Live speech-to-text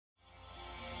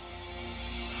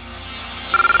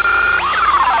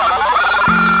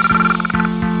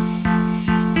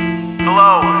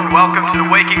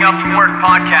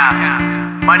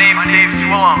Podcast. My name's Dave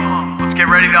Swillem. Let's get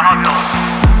ready to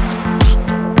hustle.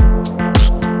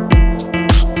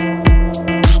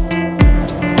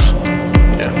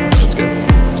 Yeah, that's good.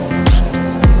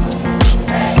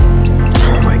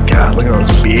 Oh my god, look at all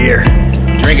this beer.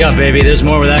 Drink up, baby. There's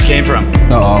more where that came from.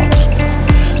 Oh,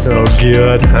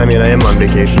 good. I mean, I am on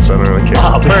vacation, so I don't really care.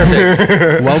 Oh,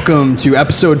 perfect. Welcome to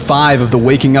episode 5 of the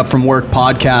Waking Up From Work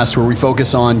podcast, where we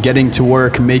focus on getting to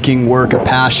work, making work a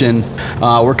passion.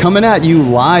 We're coming at you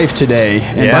live today.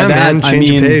 And yeah, by that, man, change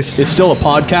I mean, the pace. it's still a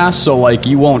podcast, so like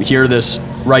you won't hear this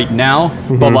right now,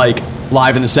 but like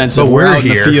live in the sense But of we're we're out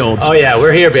in here. the field. Oh, yeah.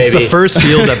 We're here, baby. It's the first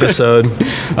field episode.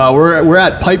 We're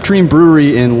at Pipe Dream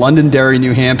Brewery in Londonderry,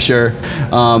 New Hampshire,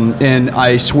 and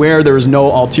I swear there is no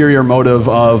ulterior motive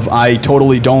of I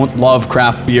totally don't love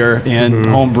craft beer and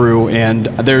homebrew, and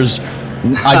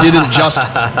I didn't just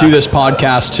do this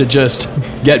podcast to just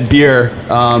get beer.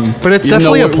 But it's even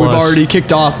definitely though a plus. We've already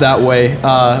kicked off that way.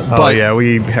 Oh But yeah,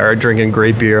 we are drinking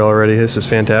great beer already. This is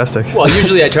fantastic. Well,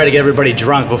 usually I try to get everybody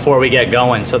drunk before we get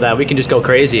going so that we can just go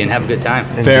crazy and have a good time.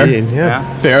 fair. Indeed,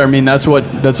 yeah. Fair. I mean, that's what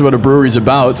a brewery's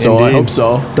about. So I Indeed. hope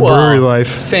so. The brewery life.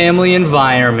 Family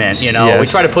environment, you know. We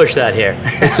Yes. try to push that here.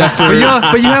 Except for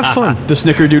But you have fun. the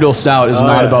Snickerdoodle Stout is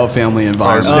not about family Our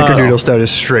environment. Snickerdoodle Stout is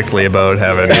strictly about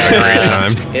having a great time.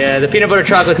 Yeah, the peanut butter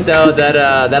chocolate stout,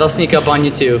 that'll sneak up on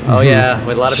you too. Oh, yeah.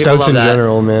 With a lot of people Stouts love in that.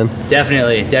 general, man.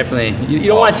 Definitely. You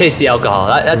don't want to taste the alcohol.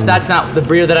 That's not the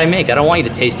beer that I make. I don't want you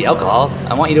to taste the alcohol.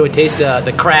 I want you to taste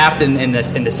the craft and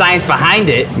the science behind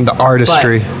it. The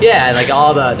artistry. But, yeah, like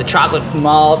all the chocolate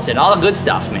malts and all the good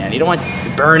stuff, man. You don't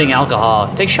want burning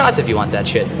alcohol. Take shots if you want that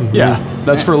shit. Yeah,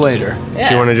 that's for later. Yeah.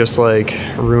 If you want to just like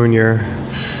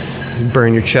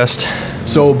burn your chest.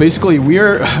 So basically,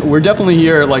 we're definitely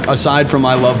here. Like aside from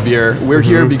I love beer, we're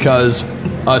here because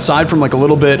aside from like a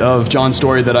little bit of John's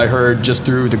story that I heard just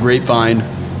through the grapevine,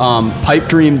 Pipe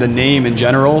Dream, the name in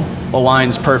general,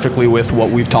 aligns perfectly with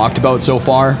what we've talked about so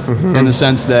far. In the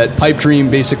sense that Pipe Dream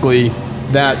basically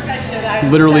that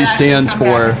literally stands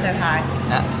for.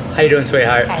 How you doing,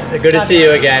 sweetheart? Good to see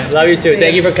you again. Love you too.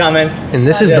 Thank you for coming. And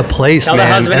this is the place, Tell the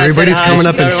man. husband I said Everybody's hi. coming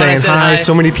up Tell and everyone I saying said hi. hi.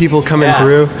 So many people coming Yeah.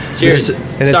 through. Cheers.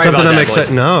 And it's Sorry something about I'm that, excited.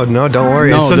 boys. No, don't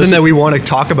worry. No, It's something this- that we want to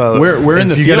talk about. We're in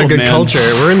the You got a field, good man. culture.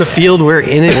 We're in the field. We're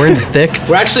in it. We're in the thick.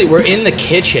 We're in the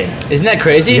kitchen. Isn't that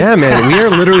crazy? Yeah, man. We are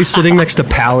literally sitting next to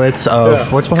pallets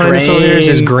of what's behind us over here is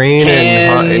just grain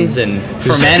cans and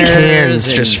fermenters cans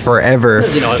and- just forever.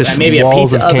 You know, just maybe a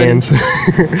walls pizza of oven. cans.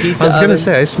 Pizza I was gonna oven.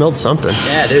 say I smelled something.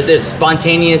 Yeah, there's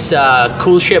spontaneous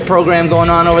cool shit program going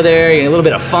on over there. A little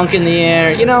bit of funk in the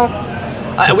air. You know,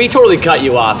 we totally cut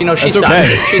you off. You know, she That's sucks.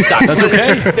 okay. She sucks. That's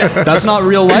okay. That's not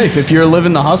real life. If you're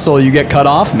living the hustle, you get cut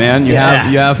off, man. You Yeah.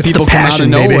 have It's people the come out of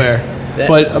passion, baby. nowhere.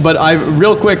 But I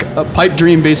real quick, Pipe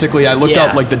Dream basically. I looked Yeah.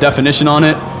 up like the definition on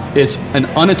it. It's an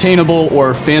unattainable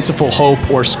or fanciful hope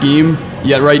or scheme.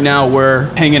 Yet right now we're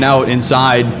hanging out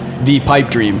inside the Pipe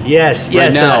Dream. Yes, Right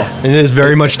yes. now. And it is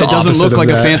very much the It doesn't opposite look of like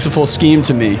a that. fanciful scheme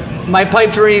to me. My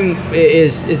pipe dream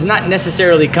is not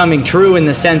necessarily coming true in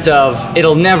the sense of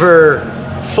it'll never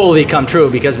fully come true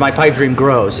because my pipe dream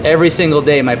grows. Every single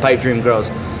day my pipe dream grows.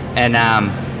 And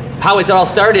how it's all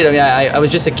started, I mean, I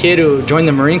was just a kid who joined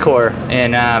the Marine Corps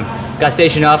and got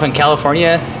stationed off in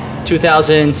California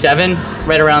 2007,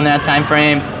 right around that time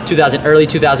frame, early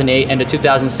 2008, end of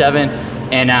 2007.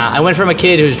 And I went from a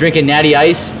kid who was drinking Natty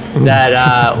Ice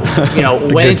that,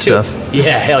 went good into... stuff.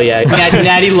 Yeah, hell yeah.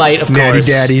 Natty Light, of Natty course.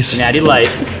 Daddies. Natty Light.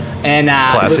 And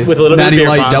Classy. with a little Natty bit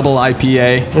of beer Light pong. Double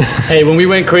IPA. Hey, when we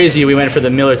went crazy, we went for the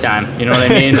Miller time. You know what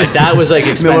I mean? Like that was like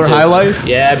expensive. High Life?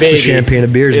 Yeah, baby. It's the champagne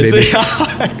of beers, Is baby.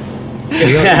 it-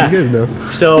 Yeah. You guys know.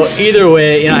 So either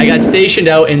way, I got stationed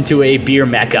out into a beer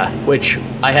mecca, which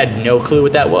I had no clue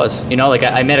what that was. Like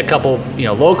I met a couple,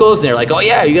 locals, and they're like, "Oh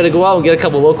yeah, you got to go out and get a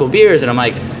couple local beers." And I'm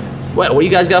like, "What do you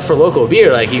guys got for local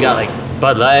beer? Like you got like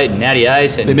Bud Light and Natty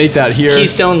Ice and They make that here.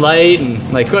 Keystone Light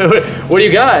and like what do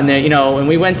you got?" And then and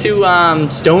we went to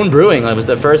Stone Brewing. That was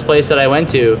the first place that I went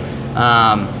to,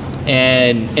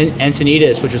 and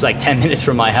Encinitas, which was like 10 minutes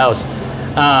from my house.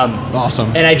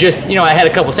 Awesome. And I just, I had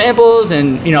a couple samples,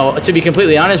 and to be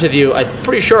completely honest with you, I'm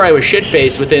pretty sure I was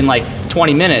shit-faced within like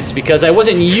 20 minutes because I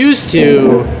wasn't used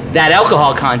to that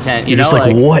alcohol content. You're just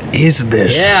like, what is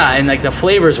this? Yeah, and like the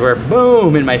flavors were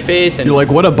boom in my face, and You're like,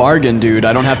 what a bargain, dude.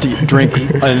 I don't have to drink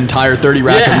an entire 30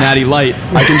 rack Yeah. of Natty Light.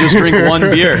 I can just drink one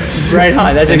beer. right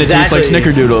on. That's And exactly. it tastes like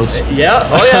Snickerdoodles. Yeah.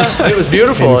 Oh yeah. It was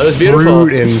beautiful. And It was beautiful.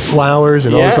 fruit and flowers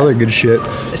and all this Yeah. other good shit.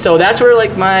 So that's where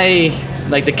like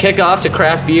the kickoff to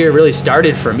craft beer really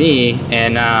started for me,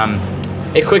 and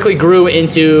it quickly grew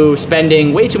into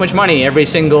spending way too much money every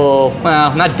single,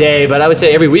 well, not day, but I would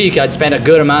say every week I'd spend a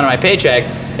good amount of my paycheck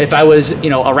if I was,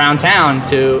 around town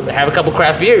to have a couple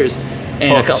craft beers.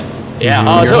 And Hooked. yeah,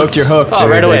 I was hooked. You're hooked. Oh,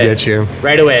 right They away. get you.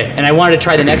 Right away. And I wanted to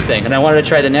try the next thing, and I wanted to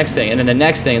try the next thing, and then the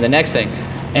next thing, and the next thing.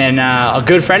 And a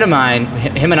good friend of mine,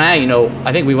 him and I,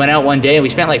 I think we went out one day and we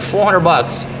spent like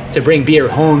 $400 to bring beer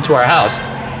home to our house.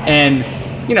 And,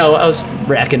 I was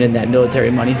racking in that military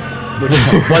money, which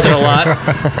wasn't a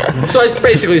lot. So I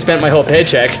basically spent my whole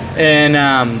paycheck. And,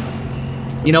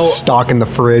 Stock in the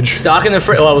fridge. stock in the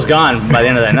fridge. Well, I was gone by the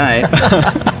end of that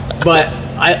night. But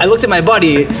I looked at my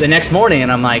buddy the next morning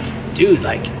and I'm like, dude,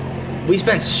 like, we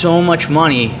spent so much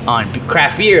money on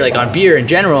craft beer, like on beer in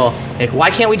general. Like, why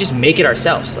can't we just make it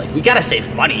ourselves? Like, we gotta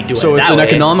save money doing So it it's that an way.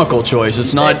 economical choice.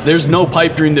 It's not. There's no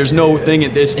pipe dream. There's no thing.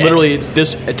 It's literally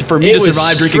this. For me It to was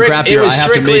survive drinking strict- craft it beer, I was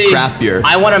have to make strictly, craft beer.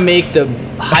 I want to make the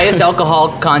highest alcohol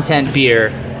content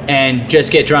beer and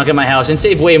just get drunk at my house and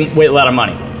save way a lot of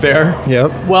money. Fair.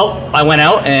 Yep. Well, I went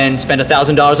out and spent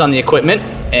 $1,000 on the equipment,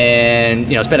 and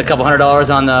spent a couple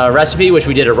 $100 on the recipe, which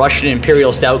we did a Russian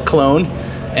Imperial Stout clone,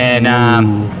 and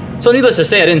so needless to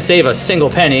say, I didn't save a single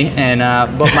penny, and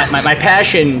but my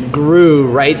passion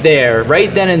grew right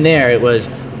then and there. It was,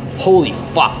 holy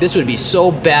fuck, this would be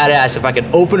so badass if I could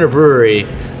open a brewery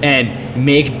and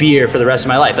make beer for the rest of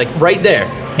my life, like right there.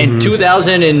 In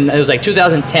 2000, and it was like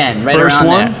 2010, right First around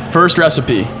one, there. first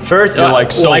recipe. First, You're well, I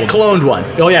sold. cloned one.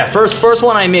 Oh yeah, first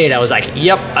one I made. I was like,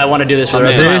 yep, I want to do this for the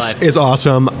rest of my This life. is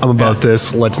awesome. I'm about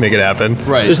this. Let's make it happen.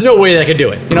 Right. There's no way that I could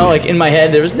do it. Like in my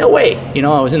head, there was no way.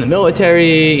 I was in the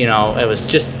military. It was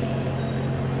just,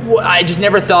 I just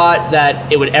never thought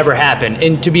that it would ever happen.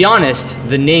 And to be honest,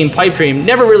 the name Pipe Dream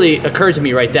never really occurred to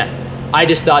me right then. I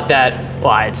just thought that,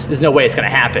 there's no way it's gonna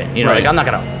happen. Right. Like I'm not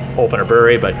gonna open a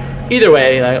brewery, but either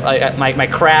way, my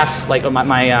craft, like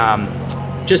my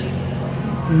just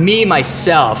me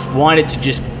myself wanted to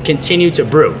just continue to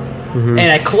brew. And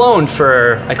I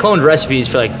cloned recipes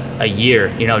for like a year,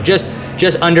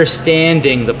 just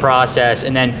understanding the process,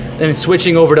 and then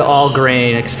switching over to all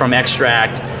grain from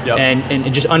extract. Yep.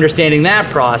 and just understanding that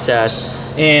process.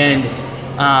 And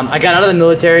I got out of the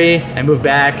military. I moved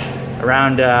back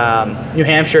around New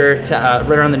Hampshire, right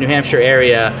around the New Hampshire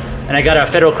area, and I got a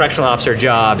federal correctional officer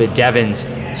job at Devon's.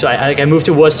 So I moved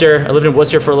to Worcester. I lived in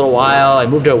Worcester for a little while. I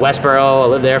moved to Westboro. I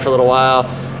lived there for a little while.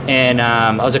 And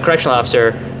I was a correctional officer,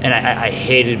 and I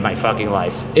hated my fucking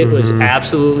life. It was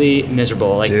absolutely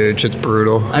miserable. Like, Dude, shit's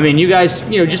brutal. I mean, you guys,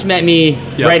 just met me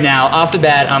right now. Off the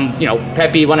bat, I'm,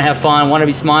 peppy, want to have fun, want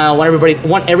to smile,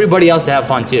 want everybody else to have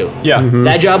fun too. Yeah.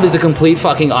 That job is the complete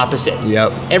fucking opposite.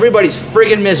 Yep. Everybody's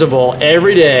freaking miserable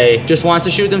every day. Just wants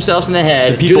to shoot themselves in the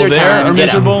head, The do people their there time, are and get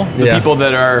out. miserable. The Yeah. people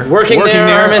that are Working there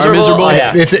are miserable. Oh,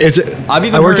 yeah. I've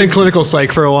even I worked in heard- clinical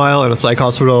psych for a while in a psych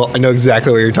hospital. I know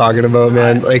exactly what you're talking about,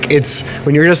 man. Like, it's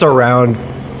when you're just around,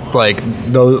 like,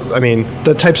 those, I mean,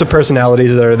 the types of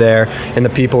personalities that are there and the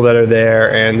people that are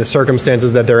there and the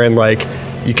circumstances that they're in, like,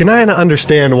 you can kind of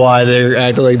understand why they're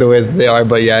acting like the way that they are,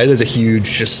 but yeah, it is a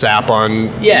huge just sap on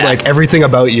like everything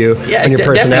about you Yeah, and your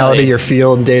personality, definitely. your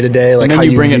field day to day, like And then how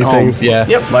you you bring it view home. things. Yeah.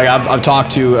 Yep. Like I've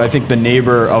talked to, I think the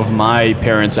neighbor of my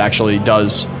parents actually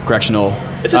does correctional.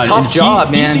 It's a tough and job,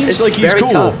 he man. seems It's like he's very cool,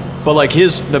 tough. but like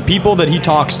the people that he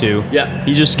talks to, Yeah.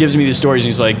 he just gives me these stories. And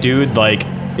he's like, dude, like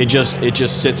it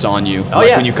just sits on you. Oh, like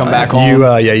yeah. when you come back home.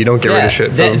 You don't get rid of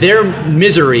shit. From. Their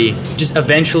misery just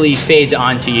eventually fades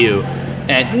onto you.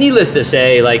 And needless to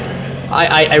say, like,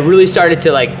 I really started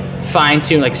to, like,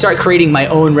 fine-tune, like, start creating my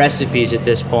own recipes at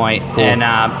this point. Cool.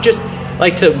 And just,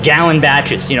 like, to gallon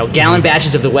batches, gallon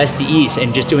batches of the west to east,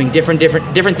 and just doing different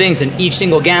things in each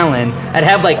single gallon. I'd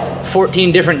have, like,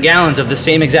 14 different gallons of the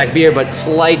same exact beer, but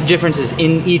slight differences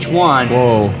in each one.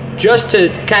 Whoa. Just to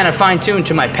kind of fine-tune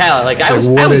to my palate. Like,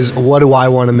 What do I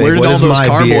want to make? Where did What all is those my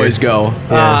carboys beer? go?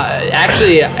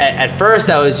 Actually, at first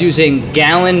I was using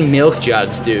gallon milk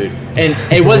jugs, dude. And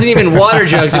it wasn't even water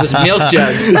jugs, it was milk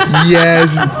jugs.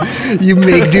 Yes, you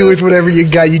make do with whatever you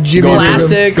got. You jimmy them.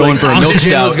 Plastic, Going like for a milk oxygen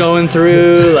stout. was going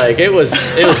through. Like, it was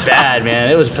bad,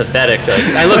 man. It was pathetic. Like,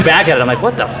 I look back at it, I'm like,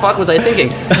 what the fuck was I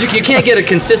thinking? You can't get a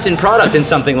consistent product in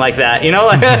something like that,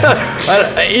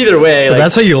 Either way, like,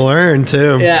 That's how you learn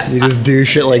too. Yeah. You just do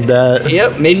shit like that.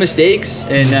 Yep, made mistakes,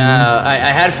 and I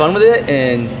had fun with it.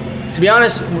 And to be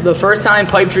honest, the first time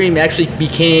Pipe Dream actually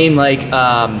became like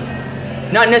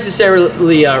not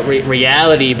necessarily a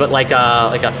reality, but like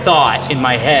a thought in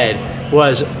my head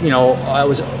was, I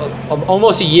was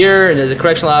almost a year as a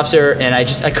correctional officer, and I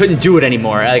couldn't do it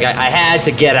anymore. Like, I had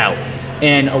to get out.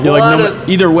 And a You're lot like, of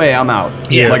either way, I'm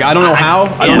out. Yeah. Like, I don't know how.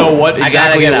 I don't yeah. know what I gotta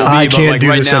exactly get it will out. be, I but can't like do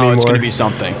right this now, it's anymore. going to be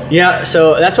something. Yeah,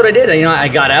 so that's what I did. You know, I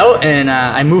got out and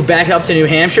I moved back up to New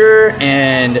Hampshire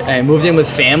and I moved in with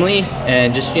family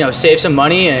and just, you know, saved some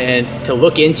money and to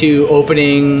look into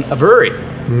opening a brewery.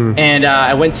 And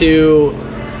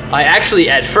I actually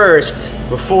at first,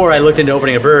 before I looked into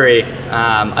opening a brewery,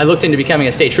 I looked into becoming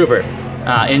a state trooper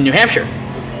in New Hampshire.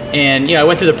 And, you know, I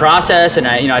went through the process and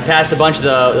I passed a bunch of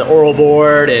the oral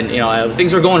board and, you know,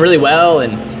 things were going really well.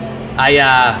 And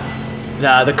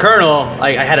the colonel,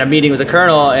 I had a meeting with the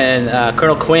colonel and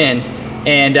Colonel Quinn,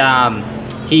 and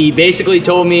he basically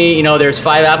told me, you know, there's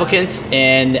 5 applicants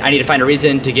and I need to find a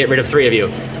reason to get rid of 3 of you.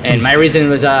 And my reason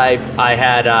was I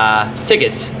had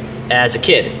tickets as a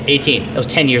kid, 18. It was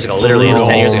 10 years ago, literally. It was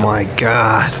 10 years ago. Oh my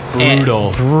God.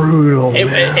 Brutal. Brutal.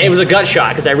 It was a gut shot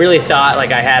because I really thought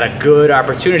like I had a good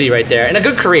opportunity right there and a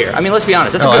good career. I mean, let's be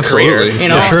honest, that's a good career. absolutely. You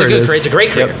know, Yeah, sure it's a it good is. career. It's a great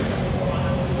career.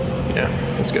 Yeah,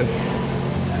 that's good.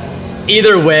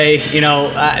 Either way, you know,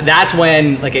 that's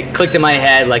when like it clicked in my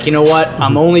head. Like, you know what?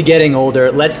 I'm only getting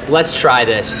older. Let's try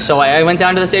this. So I went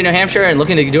down to the state of New Hampshire and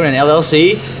looking to do an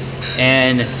LLC,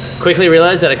 and quickly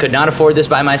realized that I could not afford this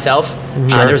by myself.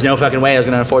 There was no fucking way I was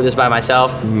going to afford this by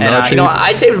myself. And you know,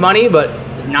 I saved money,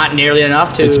 but not nearly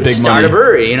enough to It's big start money. a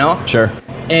brewery. You know. Sure.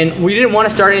 And we didn't want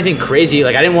to start anything crazy.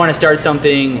 Like I didn't want to start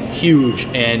something huge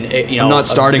and you know. I'm not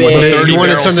starting with a big- 30 You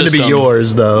wanted barrel something to be system.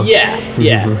 yours, though.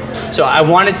 Yeah. So I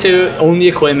wanted to own the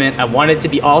equipment. I wanted it to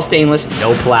be all stainless,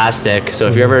 no plastic. So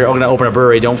if you're ever going to open a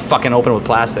brewery, don't fucking open it with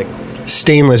plastic.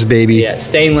 Stainless, baby. Yeah,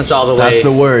 stainless all the way. That's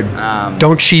the word.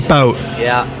 Don't cheap out.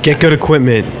 Yeah, Get good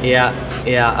equipment. yeah.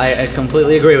 I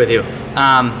completely agree with you.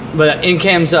 But in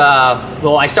Cam's,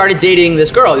 well, I started dating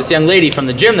this girl, this young lady from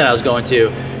the gym that I was going to,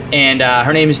 and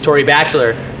her name is Tori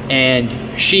Batchelor. And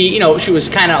she, you know, she was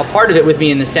kind of a part of it with me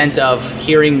in the sense of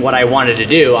hearing what I wanted to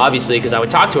do, obviously, because I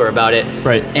would talk to her about it.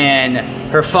 Right. And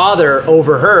her father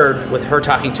overheard with her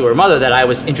talking to her mother that I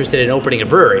was interested in opening a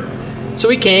brewery. So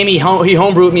he came, he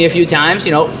homebrewed me a few times,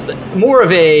 you know, more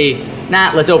of a,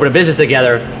 let's open a business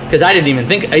together, because I didn't even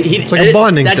think, It's like a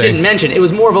bonding that thing. didn't mention, it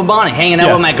was more of a bonding, hanging out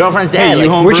Yeah. with my girlfriend's dad. Hey, you like,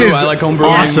 homebrew, Which is I like homebrew.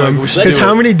 awesome. Like, we should Because do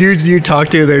how it. many dudes do you talk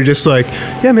to? They're just like,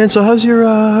 yeah, man. So how's your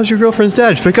girlfriend's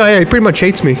dad? She's like, oh yeah, he pretty much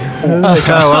hates me. Like,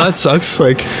 oh well, that sucks.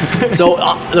 Like, So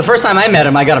the first time I met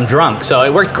him, I got him drunk, so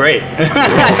it worked great.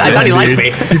 I thought he liked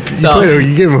me.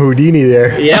 you give him Houdini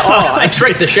there. Yeah, I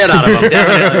tricked the shit out of him,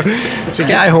 definitely. It's like,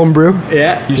 yeah, I homebrew.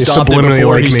 Yeah. You They stopped it subliminally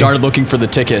before like he me. started looking for the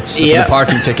tickets, for Yep. the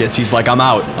parking tickets. He's like, I'm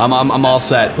out. I'm all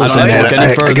set. Listen, I don't have man, to look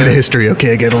any further. I got a history.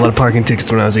 Okay, I got a lot of parking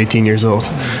tickets when I was 18 years old.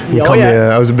 You Oh, call me, yeah.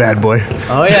 I was a bad boy.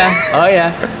 Oh yeah.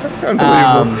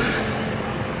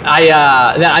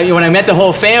 When I met the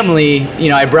whole family, you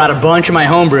know, I brought a bunch of my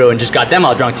homebrew and just got them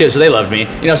all drunk too, so they loved me.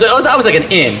 You know, so I was like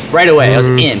an in right away. I was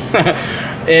in.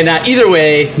 And either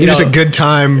way, You're just a good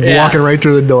time Yeah. walking right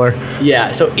through the door.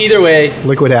 Yeah. So either way,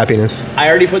 Liquid happiness. I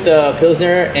already put the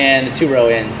Pilsner and the 2-row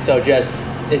in, so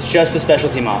it's just the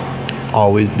specialty malt.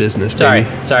 Always business, baby.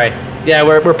 Sorry. Yeah,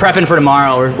 we're prepping for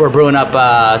tomorrow. We're brewing up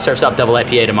Surf's Up Double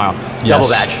IPA tomorrow. Double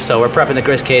batch. So we're prepping the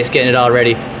grist case, getting it all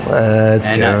ready.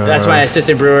 Let's And go. that's my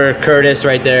assistant brewer, Curtis,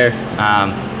 right there.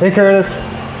 Hey, Curtis.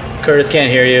 Curtis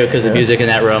can't hear you because the music in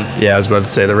that room. Yeah, I was about to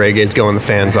say the reggae's going, the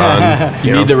fans on.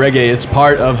 You need the reggae. It's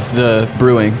part of the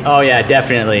brewing. Oh yeah,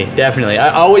 definitely. I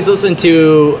always listen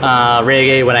to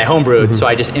reggae when I homebrewed, so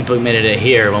I just implemented it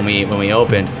here when we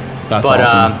opened. That's but,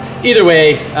 awesome. Either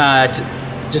way,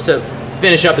 just to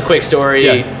finish up the quick story,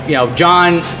 Yeah. you know,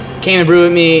 John came and brewed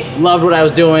with me, loved what I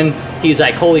was doing. He's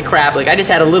like, holy crap! Like I just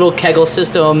had a little kegel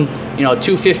system, you know,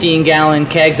 2 15-gallon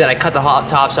kegs that I cut the hot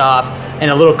tops off,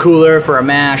 and a little cooler for a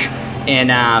mash, and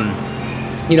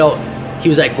you know, he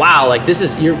was like, wow, like this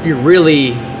is you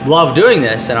really love doing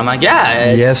this, and I'm like,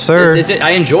 yeah, Yes, sir.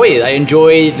 I enjoy it. I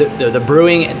enjoy the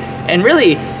brewing, and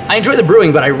really, I enjoy the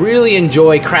brewing, but I really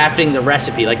enjoy crafting the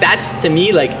recipe. Like that's to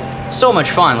me like so much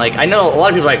fun. Like I know a lot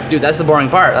of people are like, dude, that's the boring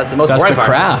part. That's the most That's boring the part.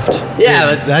 craft.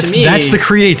 Yeah, but That's to me, the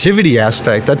creativity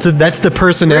aspect. That's the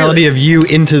personality Really? of you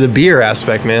into the beer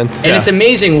aspect, man. and it's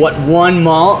amazing what one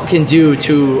malt can do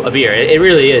to a beer. It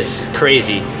really is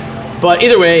crazy. But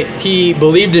either way, he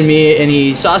believed in me, and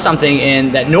he saw something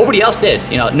in that nobody else did.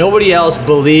 You know, nobody else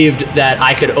believed that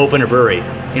I could open a brewery.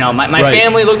 You know, my Right.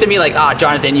 family looked at me like,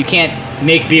 Jonathan, you can't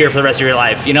make beer for the rest of your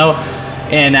life, you know?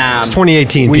 And It's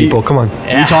 2018, people. Come on.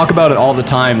 Yeah. We talk about it all the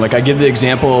time. Like I give the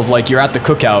example of like you're at the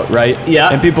cookout, right? Yeah.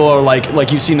 And people are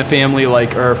like you've seen the family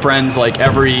like or friends like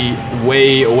every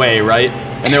way away, right?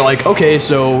 And they're like, okay,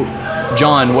 so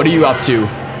John, what are you up to?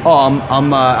 Oh, I'm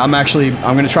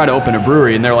gonna try to open a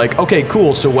brewery. And they're like, okay,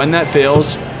 cool. So when that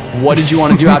fails, what did you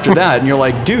want to do after that? And you're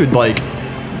like, dude, like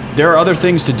there are other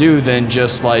things to do than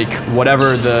just like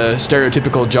whatever the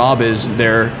stereotypical job is.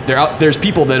 There's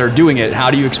people that are doing it.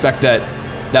 How do you expect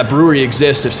that brewery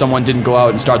exists if someone didn't go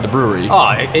out and start the brewery?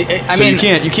 I mean,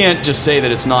 you can't just say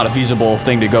that it's not a feasible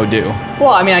thing to go do.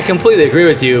 Well, I mean, I completely agree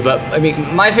with you, but I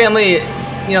mean, my family,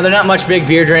 you know, they're not much big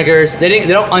beer drinkers. They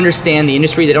don't understand the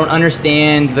industry. They don't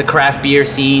understand the craft beer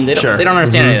scene. They don't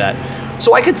understand any of that.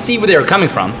 So I could see where they were coming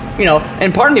from, you know,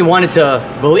 and part of me wanted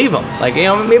to believe them. Like, you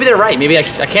know, maybe they're right. Maybe I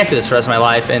can't do this for the rest of my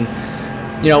life. And,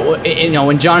 you know,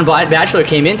 when John Batchelor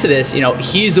came into this, you know,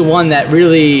 he's the one that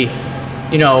really,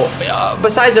 you know,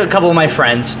 besides a couple of my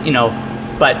friends, you know,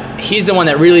 but he's the one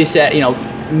that really said, you know,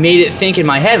 made it think in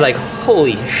my head, like,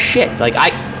 holy shit. Like,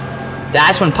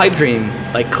 that's when Pipe Dream,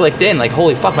 like, clicked in. Like,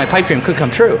 holy fuck, my pipe dream could come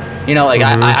true. You know, like,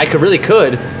 I could.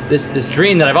 This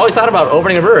dream that I've always thought about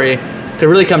opening a brewery could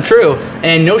really come true.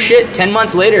 And no shit, 10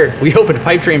 months later, we opened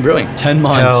Pipe Dream Brewing. 10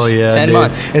 months. Hell yeah, 10 dude.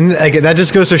 months. And like, that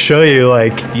just goes to show you,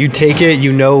 like, you take it,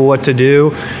 you know what to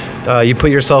do. You put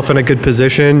yourself in a good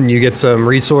position, you get some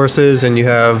resources, and you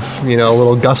have, you know, a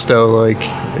little gusto. Like,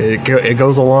 it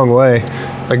goes a long way.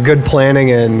 Like, good planning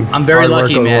and I'm very hard work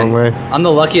lucky, goes man. a long way. I'm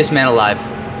the luckiest man alive.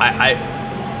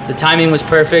 The timing was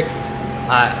perfect.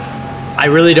 I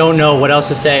really don't know what else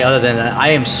to say other than that I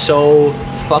am so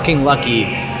fucking lucky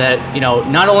that, you know,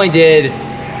 not only did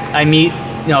I meet,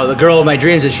 you know, the girl of my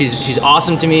dreams, that she's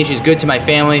awesome to me, she's good to my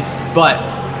family, but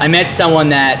I met someone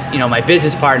that, you know, my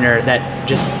business partner, that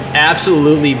just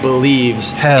absolutely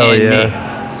believes in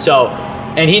me. So,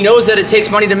 and he knows that it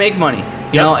takes money to make money,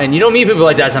 you know, and you don't meet people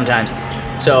like that sometimes.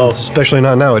 So, especially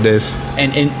not nowadays.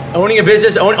 And owning a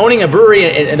business, owning a brewery,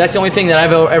 and that's the only thing that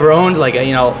I've ever owned, like,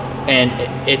 you know, and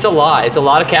it's a lot. It's a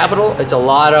lot of capital. It's a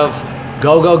lot of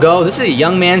go. This is a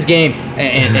young man's game.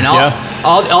 And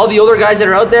all the older guys that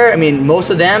are out there, I mean, most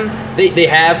of them, they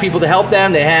have people to help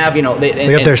them. They have, you know, they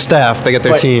get their staff. They get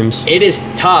their teams. It is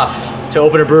tough to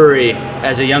open a brewery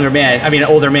as a younger man. I mean, an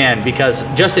older man, because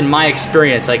just in my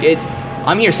experience, like,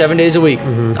 I'm here 7 days a week.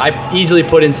 I easily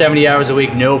put in 70 hours a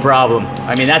week, no problem.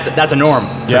 I mean, that's a norm.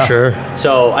 For sure.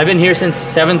 So I've been here since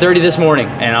 7:30 this morning,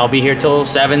 and I'll be here till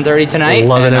 7:30 tonight.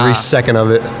 Loving every second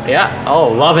of it. Yeah. Oh,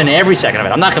 loving every second of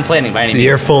it. I'm not complaining by any means.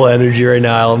 You're full of energy right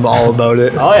now. I'm all about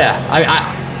it. Oh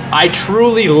yeah. I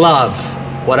truly love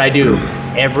what I do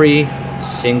every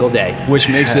single day. Which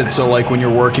makes it so, like, when you're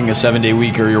working a 7-day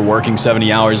week or you're working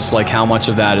 70 hours, it's like, how much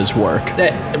of that is work?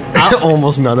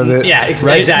 Almost none of it. Yeah,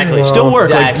 right? Exactly. Still work.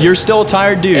 Exactly. Like, you're still a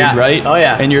tired dude, right? Oh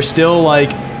yeah. And you're still,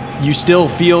 like, you still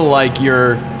feel like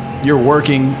you're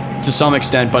working to some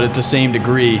extent, but at the same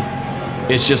degree.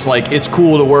 It's just like, it's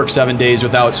cool to work 7 days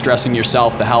without stressing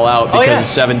yourself the hell out because it's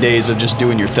 7 days of just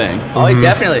doing your thing. Oh,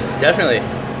 definitely.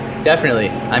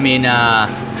 I mean,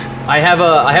 I have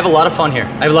a lot of fun here.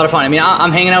 I have a lot of fun. I mean,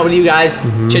 I'm hanging out with you guys,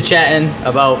 chit-chatting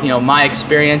about, you know, my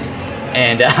experience,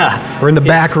 and we're in the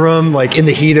back room, like, in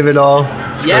the heat of it all.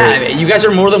 It's great. I mean, you guys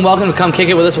are more than welcome to come kick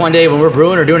it with us one day when we're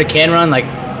brewing or doing a can run. Like,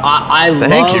 I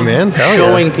love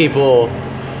showing people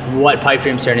what Pipe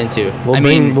Dreams turn into.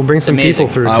 We'll bring some people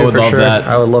through too. I would love that.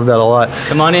 I would love that a lot.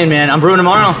 Come on in, man. I'm brewing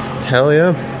tomorrow. Hell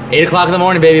yeah. 8 o'clock in the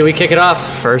morning, baby. We kick it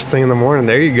off. First thing in the morning.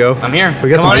 There you go. I'm here. We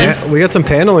got some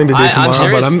paneling to do tomorrow,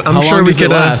 serious. but I'm sure we could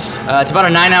last. It's about a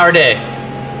 9-hour day.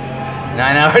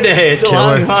 9-hour day. It's a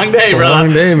long day, it's brother. a long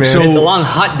day, man. It's a long,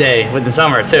 hot day with the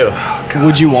summer too.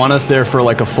 Would you want us there for,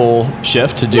 like, a full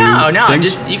shift to do? No.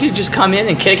 things? You could just come in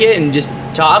and kick it and just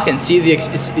talk and see the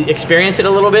experience it a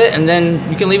little bit, and then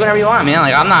you can leave whenever you want, man.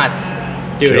 Like, I'm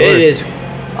not, dude. Killer. It is.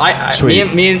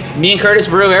 Me and Curtis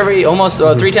brew almost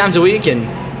 3 times a week, and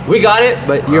we got it.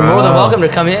 But you're more than welcome to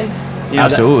come in. You know,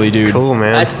 absolutely, dude. Cool,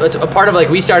 man. That's a part of, like,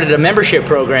 we started a membership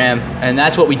program, and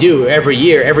that's what we do every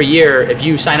year. Every year, if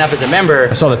you sign up as a member,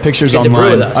 I saw the pictures you get to brew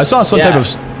online. with us. I saw some type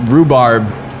of rhubarb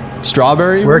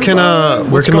strawberry. Where can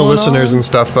What's the going listeners on? and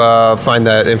stuff find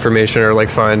that information, or, like,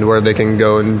 find where they can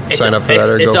go and sign up for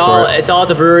that, or it's go all for it? It's all at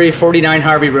the brewery, 49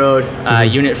 Harvey Road,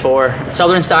 Unit 4,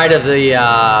 southern side of the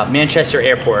Manchester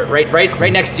Airport,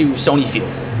 right next to Sony Field.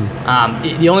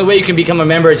 The only way you can become a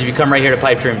member is if you come right here to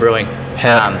Pipe Dream Brewing.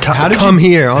 How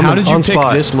did you pick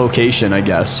this location, I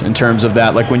guess, in terms of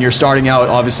that? Like, when you're starting out,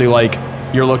 obviously, like,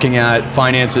 you're looking at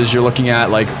finances, you're looking at,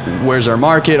 like, where's our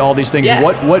market, all these things. Yeah.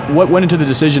 What went into the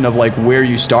decision of, like, where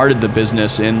you started the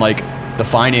business and, like, the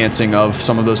financing of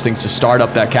some of those things to start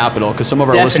up that capital? Because some of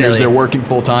our listeners, they're working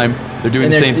full time, they're doing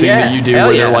the same thing that you do,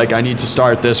 where they're like, I need to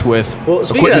start this with speaking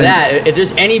equipment. of that, if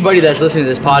there's anybody that's listening to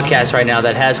this podcast right now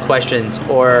that has questions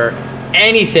or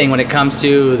anything when it comes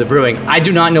to the brewing, I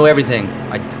do not know everything.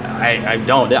 I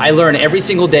don't. I learn every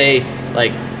single day.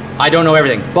 Like, I don't know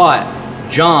everything, but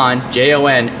John,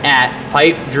 Jon, at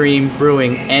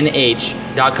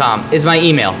pipedreambrewingnh.com is my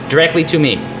email, directly to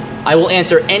me. I will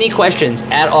answer any questions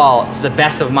at all to the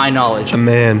best of my knowledge.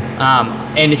 Man.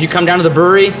 And if you come down to the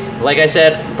brewery, like I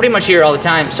said, I'm pretty much here all the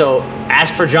time. So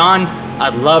ask for John.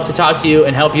 I'd love to talk to you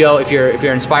and help you out if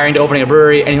you're inspiring to opening a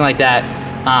brewery, anything like that.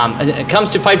 As it comes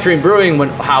to Pipe Dream Brewing,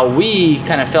 how we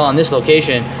kind of fell on this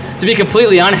location, to be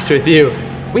completely honest with you,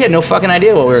 we had no fucking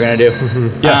idea what we were going to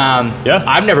do. Yeah.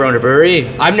 I've never owned a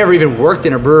brewery. I've never even worked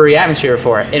in a brewery atmosphere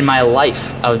before in my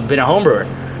life. I've been a home brewer.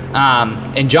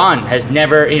 And John has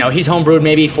never, he's homebrewed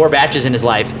maybe 4 batches in his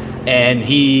life. And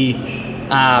he,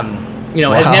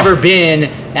 has never been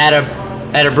at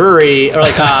a brewery or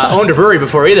owned a brewery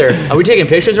before either. Are we taking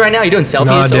pictures right now? Are you doing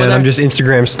selfies? No, dude, I'm just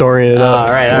Instagram storying it up. All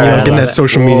right. Getting that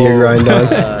social media grind on.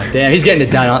 Damn, he's getting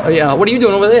it done. What are you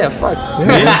doing over there? Fuck.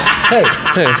 Hey.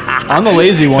 I'm the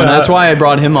lazy one. That's why I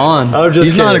brought him on.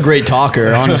 He's not a great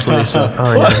talker, honestly. So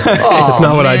It's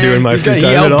not what I do in my free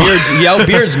time at all. He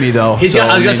outbeards me though. I was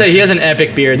gonna say he has an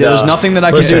epic beard. Though. There's nothing that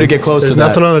I can do to get close to that. There's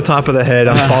nothing on the top of the head.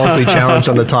 I'm follically challenged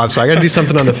on the top, so I got to do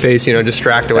something on the face.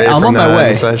 Distract away. I'm from on my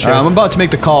that. way. I'm about to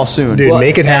make the call soon. Dude,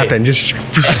 make it happen. Just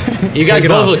you guys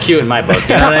both look cute in my book.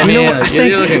 You know what I mean?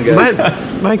 You're looking good.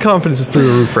 My confidence is through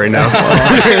the roof right now.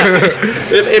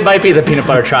 It might be the peanut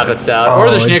butter chocolate stout or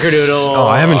the Snickerdoodle. Oh,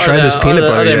 I haven't tried this peanut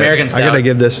butter or the yet. American stout. I gotta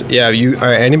give this. Yeah, all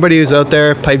right, anybody who's out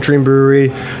there, Pipe Dream Brewery,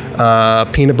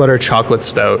 peanut butter chocolate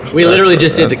stout. We literally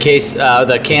just did the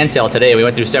can sale today. We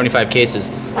went through 75 cases.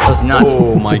 That was nuts.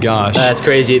 Oh my gosh, that's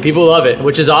crazy. People love it,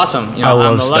 which is awesome.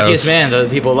 I'm the luckiest stouts. man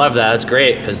that people love that. That's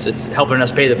great because it's helping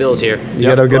us pay the bills here. You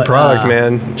got a good product,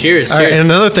 man. Cheers. All right, and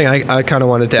another thing I kind of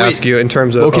wanted to ask you in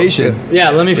terms of location.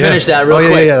 Yeah, let me finish that real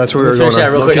quick. Yeah, that's where we're going. Finish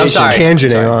that real quick. I'm sorry.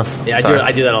 Tangenting off. Yeah,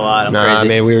 I do that a lot. I'm crazy. I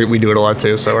mean, we do it a lot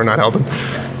too, so we're not helping.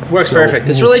 Works perfect.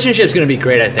 This relationship's going to be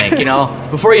great, I think.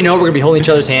 Before you know it, we're going to be holding each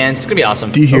other's hands. It's going to be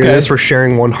awesome. Do you hear this? We're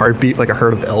sharing one heartbeat like a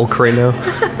herd of elk right now.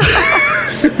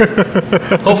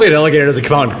 Hopefully an alligator doesn't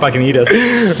come out and fucking eat us.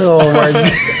 Oh my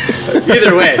God.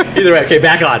 Either way. Okay,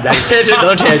 back on.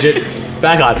 Another tangent.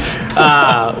 Back on.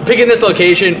 Picking this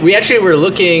location, we actually were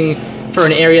looking for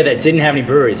an area that didn't have any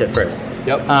breweries at first.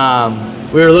 Yep.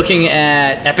 We were looking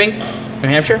at Epping, New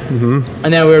Hampshire. Mm-hmm.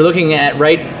 And then we were looking at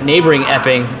neighboring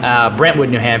Epping, Brentwood,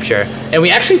 New Hampshire. And we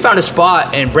actually found a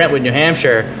spot in Brentwood, New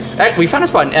Hampshire. We found a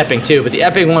spot in Epping too, but the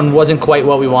Epping one wasn't quite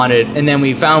what we wanted. And then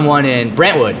we found one in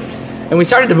Brentwood. And we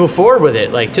started to move forward with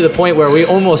it, to the point where we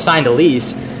almost signed a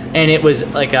lease. And it was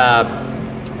like a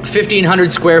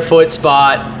 1,500 square foot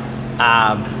spot.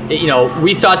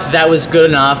 We thought that was good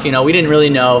enough. We didn't really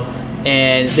know.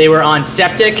 And they were on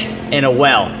septic and a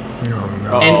well.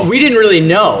 And we didn't really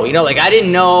know, I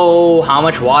didn't know how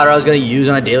much water I was going to use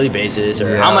on a daily basis,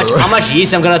 or how much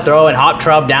yeast I'm going to throw and hop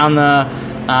trub down the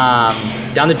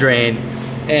drain,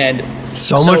 and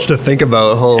so much to think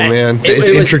about. Oh man, it's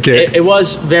intricate. It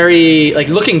was very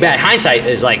looking back. Hindsight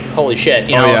is holy shit,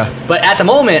 you know. Yeah. But at the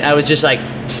moment, I was just like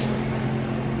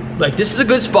this is a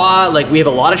good spot. We have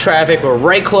a lot of traffic. We're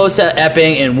right close to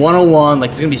Epping and 101.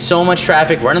 There's gonna be so much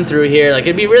traffic running through here.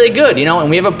 It'd be really good, And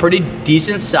we have a pretty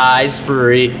decent sized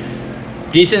brewery,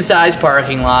 decent sized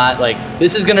parking lot.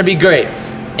 This is gonna be great.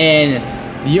 And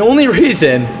the only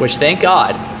reason, which thank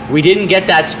God, we didn't get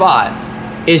that spot,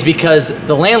 is because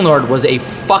the landlord was a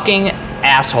fucking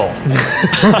asshole.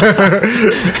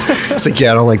 It's I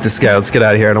don't like this guy. Let's get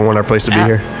out of here. I don't want our place to be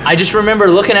here. I just remember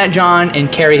looking at John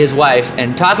and Carrie, his wife,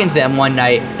 and talking to them one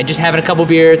night and just having a couple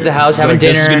beers at the house, having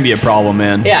dinner. This is going to be a problem,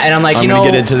 man. Yeah, and I'm I'm going to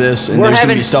get into this, and there's going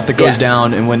to be stuff that goes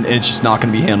down, and when it's just not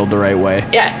going to be handled the right way.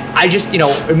 Yeah, I just,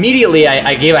 immediately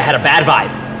I had a bad vibe.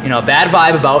 A bad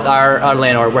vibe about our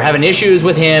landlord. We're having issues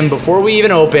with him before we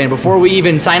even open, before we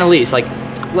even sign a lease.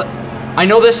 I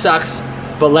know this sucks,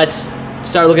 but let's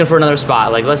start looking for another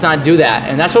spot. Let's not do that.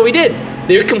 And that's what we did.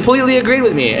 They completely agreed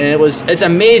with me. And it's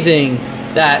amazing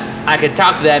that I could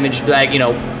talk to them and just be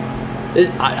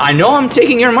I know I'm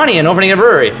taking your money and opening a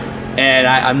brewery. And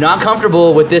I'm not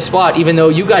comfortable with this spot, even though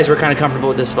you guys were kind of comfortable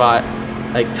with this spot.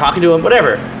 Talking to him,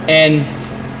 whatever. And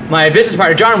my business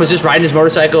partner, John, was just riding his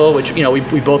motorcycle, which,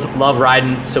 we both love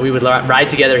riding. So we would ride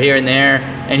together here and there.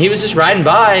 And he was just riding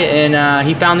by, and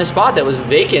he found this spot that was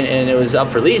vacant, and it was up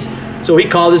for lease. So he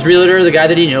called his realtor, the guy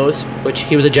that he knows, which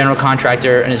he was a general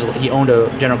contractor, and he owned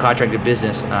a general contractor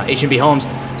business, H&B Homes.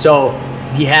 So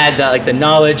he had the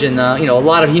knowledge and he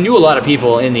knew a lot of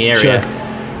people in the area. Sure.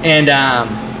 And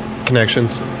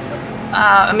Connections.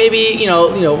 maybe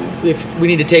if we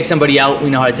need to take somebody out, we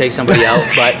know how to take somebody out.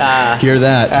 But hear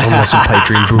that? Don't mess with Pipe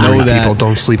Dream Brewery, Know that. people.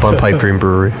 Don't sleep on Pipe Dream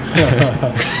Brewery.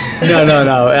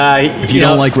 No. If you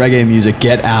don't like reggae music,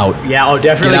 get out. Yeah, oh,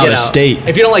 definitely Get get out out. of state.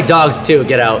 If you don't like dogs too,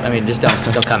 get out. I mean, just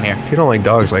don't come here. If you don't like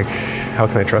dogs, like, how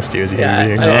can I trust you as a Yeah,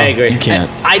 human being? I agree. you can't.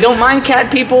 I don't mind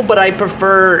cat people, but I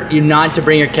prefer you not to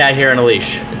bring your cat here on a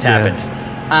leash. It's happened.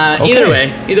 Either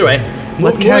way.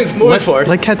 Moving forward.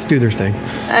 Let cats do their thing.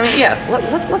 I mean, yeah,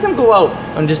 let them go out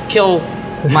and just kill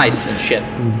mice and shit,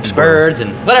 birds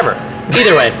and whatever.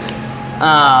 Either way,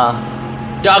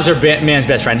 dogs are man's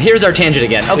best friend. Here's our tangent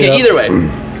again. Okay, Yep. either way.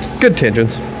 Good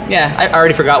tangents. Yeah, I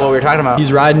already forgot what we were talking about.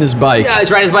 He's riding his bike. Yeah, he's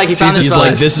riding his bike. He found this He's spot.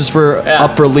 like, this is for Yeah.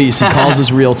 up for lease. He calls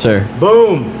his realtor.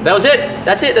 Boom. That was it.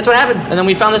 That's it. That's what happened. And then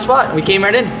we found the spot. And we came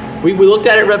right in. We looked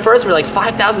at it at first. We were like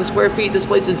 5,000 square feet. This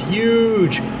place is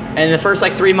huge. And in the first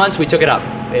like 3 months, we took it up.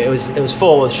 It was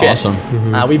full with shit. Awesome.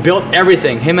 We built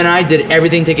everything. Him and I did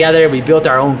everything together. We built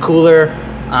our own cooler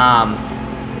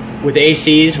with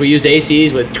ACs. We used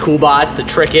ACs with CoolBots to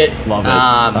trick it. Love it.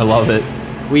 I love it.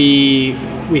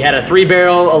 We had a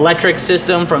 3-barrel electric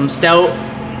system from Stout.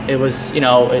 It was,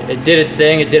 it did its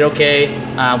thing. It did okay.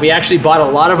 We actually bought a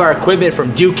lot of our equipment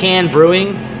from Ducan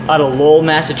Brewing out of Lowell,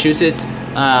 Massachusetts.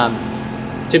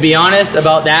 To be honest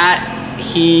about that,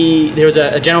 there was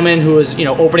a gentleman who was,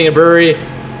 opening a brewery,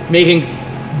 making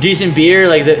decent beer.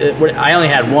 Like I only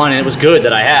had one, and it was good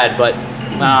that I had, but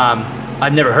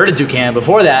I'd never heard of Ducan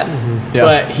before that. Yeah.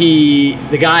 But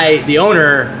the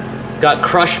owner, got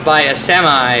crushed by a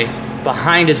semi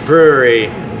behind his brewery,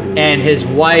 and his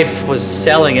wife was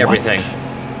selling everything.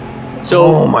 So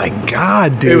Oh my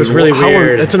God, dude! It was really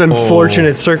weird. That's an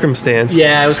unfortunate circumstance.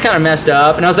 yeah, it was kind of messed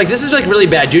up, and I was like, "This is like really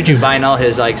bad juju buying all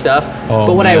his like stuff." Oh,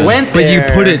 but when I man. went But there,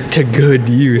 you put it to good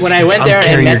use. when I went I'm there and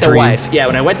carrying met your the dream. wife,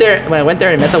 when I went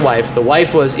there and met the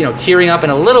wife was tearing up in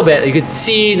a little bit. You could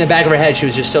see in the back of her head she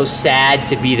was just so sad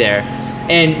to be there.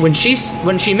 And when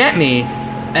she met me,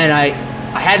 and I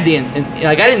had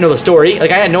I didn't know the story,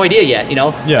 like I had no idea yet,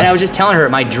 Yeah. And I was just telling her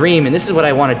my dream and this is what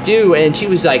I want to do, and she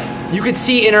was like, you could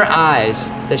see in her eyes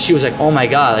that she was like, oh my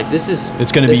God, like this is It's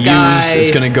going to be this guy. used.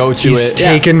 It's going to go to He's it.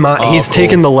 taken cool.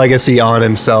 taken the legacy on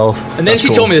himself. And then That's she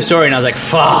cool. told me the story, and I was like,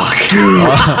 fuck.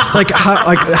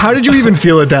 How did you even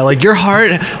feel at that? Like your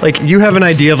heart, like you have an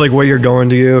idea of like what you're going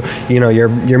to do.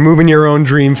 You're moving your own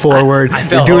dream forward. I You're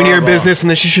felt doing your horrible. business, and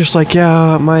then she's just like,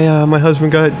 yeah, my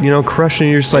husband got crushed, and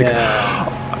you're just like,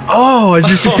 Yeah. oh, it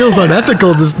feels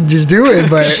unethical to just do it,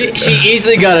 but She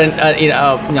easily got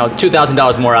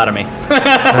 $2,000 more out of me.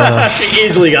 She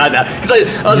easily got that because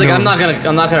I was like, I'm not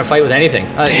gonna fight with anything.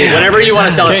 Whatever you want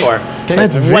to sell it for,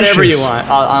 That's whatever you vicious. want,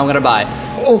 I'm gonna buy.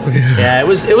 oh, Yeah, it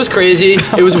was crazy.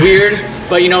 It was weird,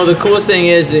 but the coolest thing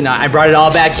is, I brought it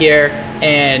all back here,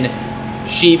 and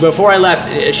before I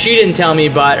left, she didn't tell me,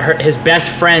 but his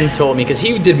best friend told me because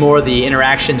he did more of the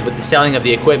interactions with the selling of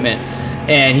the equipment.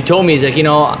 And he told me, he's like,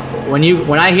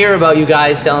 when I hear about you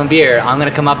guys selling beer, I'm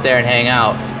gonna come up there and hang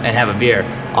out and have a beer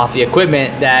off the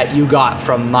equipment that you got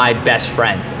from my best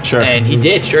friend. Sure. And he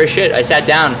did, sure as shit. I sat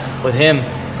down with him,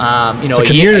 a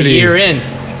community. year in,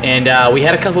 and we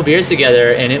had a couple beers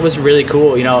together, and it was really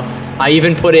cool. I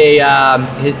even put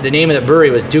the name of the brewery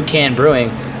was Ducan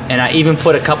Brewing. And I even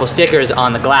put a couple stickers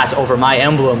on the glass over my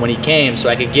emblem when he came, so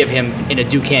I could give him in a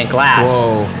Ducan glass.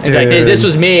 Whoa, and be like, dude. this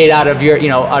was made out of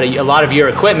out of a lot of your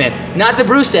equipment, not the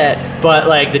brew set, but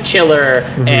like the chiller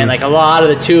and like a lot of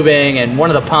the tubing and one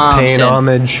of the pumps. paying and,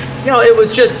 homage. it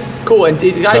was just cool. And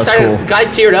the guy That's cool. guy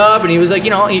teared up, and he was like,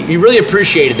 he really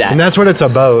appreciated that. And that's what it's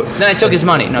about. Then I took his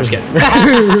money. No, I'm just kidding.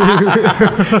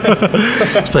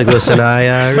 It's like, listen,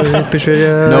 I really appreciate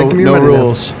No community.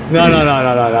 rules. No.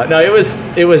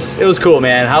 It was cool,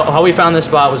 man. How we found this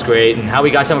spot was great, and how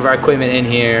we got some of our equipment in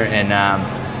here, and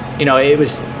it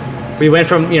was. We went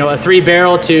from a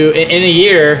 3-barrel to in a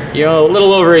year, a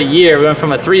little over a year. We went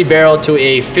from a 3-barrel to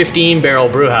a 15-barrel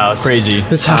brew house. Crazy.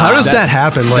 How does that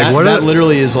happen? Like, that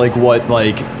literally is like what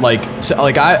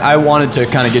I wanted to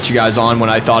kind of get you guys on when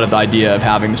I thought of the idea of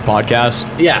having this podcast.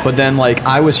 Yeah. But then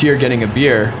I was here getting a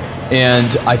beer, and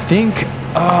I think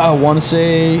I want to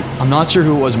say, I'm not sure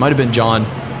who it was. It might have been John,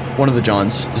 one of the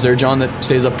Johns. Is there a John that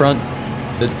stays up front?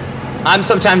 I'm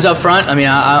sometimes up front. I mean,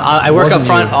 I work up Wasn't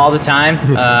front you. all the time.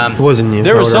 It wasn't you.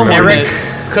 There was I would someone remember.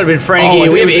 Eric could have been Frankie.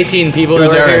 Oh, we it have was- 18 people it that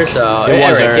was work Eric. here, so It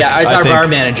was Eric. Eric, Yeah, he's I our think. bar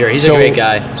manager. He's a great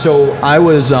guy. So I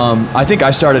was, I think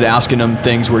I started asking him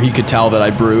things where he could tell that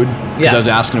I brewed because Yeah. I was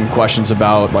asking him questions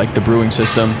about like the brewing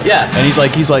system. Yeah. And he's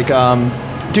like,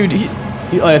 dude,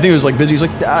 I think it was busy. He's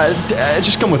like,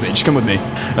 just come with me. Just come with me.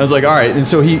 And I was like, all right. And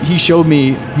so he showed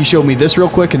me this real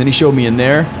quick, and then he showed me in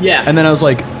there. Yeah. And then I was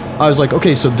like,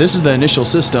 okay, so this is the initial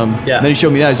system. Yeah. And then he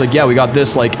showed me that. He's like, yeah, we got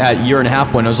this at 1.5 years.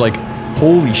 I was like,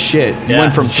 holy shit, you Yeah.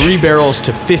 went from 3 barrels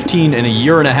to 15 in a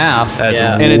year and a half. That's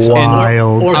Yeah. and it's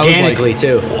wild. I was like, Organically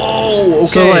too. whoa, okay.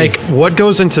 So, like, what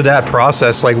goes into that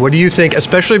process? Like, what do you think,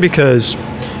 especially because,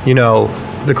 you know,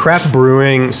 the craft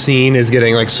brewing scene is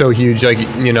getting, like, so huge. Like,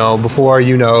 you know, before,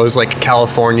 you know, it was, like,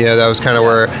 California. That was kind of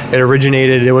where it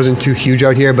originated. It wasn't too huge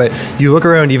out here. But you look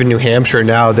around even New Hampshire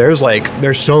now, there's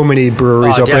so many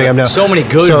breweries Oh, opening up now. so many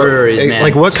good breweries, man.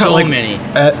 Like, what kind So like, many.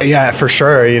 Yeah, for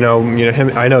sure. You know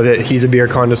him. I know that he's a beer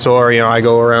connoisseur. You know, I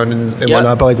go around and Yeah.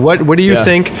 whatnot. But, like, what do you Yeah.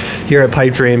 think here at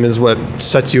Pipe Dream is what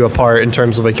sets you apart in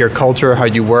terms of, like, your culture, how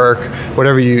you work,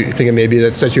 whatever you think it may be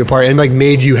that sets you apart and, like,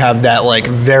 made you have that, like,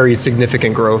 very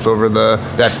significant growth over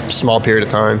that small period of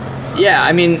time? Yeah,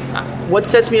 I mean, what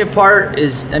sets me apart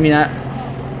is, I mean,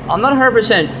 I'm not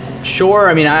 100% sure.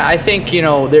 I mean, I think, you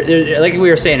know, like we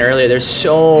were saying earlier, there's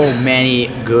so many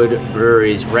good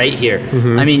breweries right here.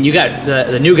 I mean, you got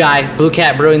the new guy, Blue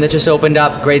Cat Brewing, that just opened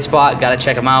up. Great spot. Got to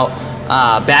check them out.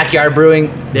 Backyard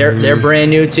Brewing, they're brand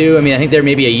new too. I mean, I think they're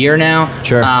maybe a year now.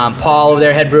 Sure. Paul over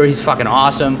there, head brewer, he's fucking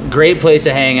awesome. Great place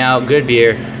to hang out. Good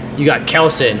beer. You got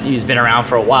Kelson, who's been around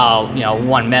for a while. You know,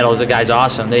 won medals. The guy's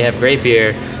awesome. They have great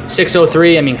beer.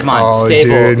 603. I mean, come on, Oh, staple.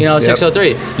 dude. You know, Yep. 603.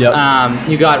 Yep.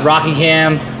 You got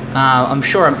Rockingham. I'm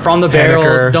sure I'm From the Barrel.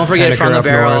 Henniker. Don't forget Henniker From the up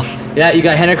Barrel. north. Yeah, you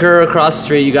got Henniker across the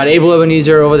street. You got Abel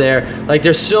Ebenezer over there. Like,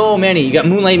 there's so many. You got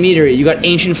Moonlight Meadery. You got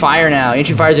Ancient Fire now.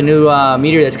 Ancient Fire is a new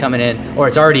meadery that's coming in, or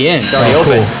it's already in. It's already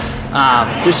open.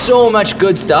 There's so much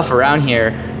good stuff around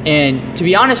here. And to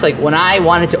be honest, like, when I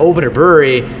wanted to open a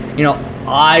brewery, you know,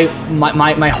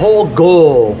 my whole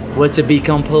goal was to be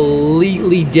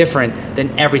completely different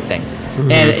than everything.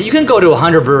 And you can go to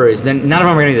 100 breweries, then none of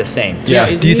them are going to be the same. Yeah.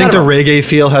 You know, Do you think none the of them- reggae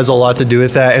feel has a lot to do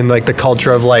with that and, like, the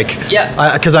culture of, like,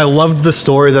 Yeah. because I loved the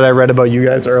story that I read about you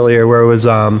guys earlier, where it was,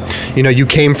 you know, you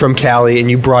came from Cali and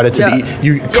you brought it to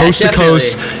coast to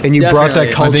coast, and you brought that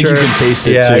Definitely. culture. I think you can taste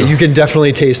it, Yeah, too. you can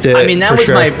definitely taste it. I mean, that for was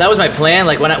sure. my plan.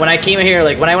 Like, when I came here,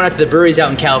 like, when I went out to the breweries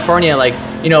out in California, like,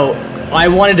 you know, I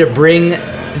wanted to bring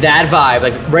that vibe,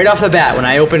 like, right off the bat when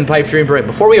I opened Pipe Dream Brewing.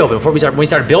 Before we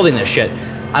started building this shit,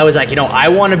 I was like, you know, I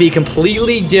want to be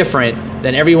completely different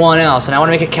than everyone else, and I want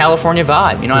to make a California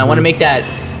vibe. You know, I want to make that.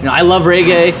 You know, I love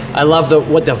reggae. I love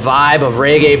what the vibe of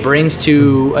reggae brings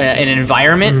to an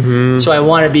environment. So I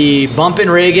want to be bumping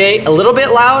reggae a little bit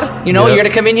loud. You know, Yeah. you're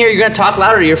gonna come in here, you're gonna talk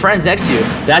louder to your friends next to you.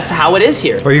 That's how it is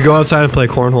here. Or you go outside and play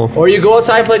cornhole. Or you go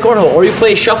outside and play cornhole, or you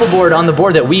play shuffleboard on the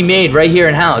board that we made right here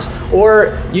in house,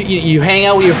 or you hang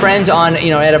out with your friends on, you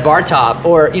know, at a bar top,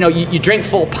 or, you know, you drink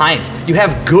full pints. You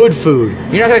have good food.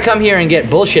 You're not gonna come here and get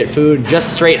bullshit food,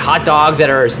 just straight hot dogs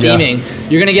that are steaming.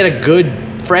 You're gonna get a good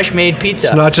fresh made pizza.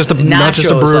 It's not just a Nachos,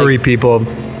 brewery, like, people.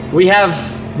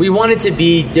 we want it to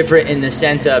be different in the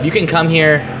sense of you can come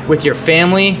here with your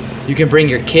family, you can bring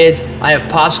your kids. I have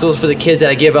popsicles for the kids that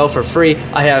I give out for free.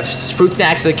 I have fruit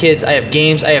snacks for the kids. I have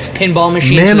games. I have pinball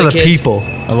machines Man for of the the kids. people.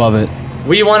 I love it.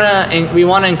 We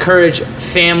wanna encourage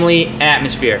family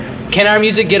atmosphere. Can our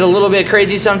music get a little bit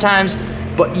crazy sometimes?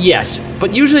 But yes.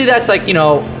 But usually that's like, you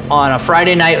know, on a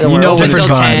Friday night when You we're know open different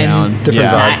till vibe 10. down. Different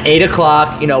Yeah. vibe. At 8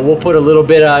 o'clock, you know, we'll put a little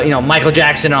bit of, you know, Michael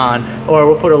Jackson on, or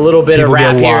we'll put a little bit People of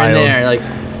rap get here and wild. there. Like,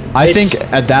 I it's-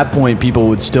 think at that point people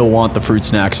would still want the fruit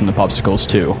snacks and the popsicles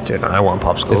too. Dude, I want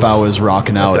popsicles. If I was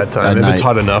rocking out at that time, if night. it's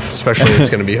hot enough, especially it's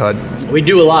going to be hot. we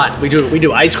do a lot. We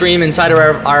do ice cream inside of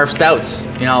our stouts.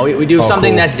 You know, we do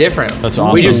something cool. that's different. That's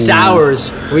We do awesome.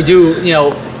 sours. We do, you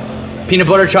know, peanut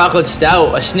butter chocolate stout,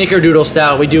 a snickerdoodle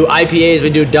stout. We do IPAs. We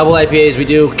do double IPAs. We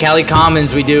do Cali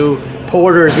Commons. We do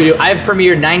porters. I've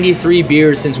premiered 93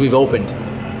 beers since we've opened.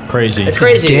 Crazy. It's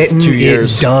crazy. Getting 2 it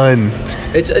years. done.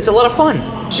 It's a lot of fun.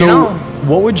 So, you know?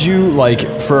 what would you like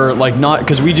for like not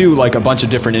because we do like a bunch of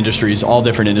different industries, all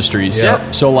different industries. Yeah.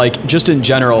 So like just in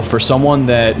general, for someone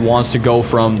that wants to go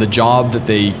from the job that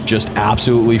they just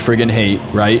absolutely friggin' hate,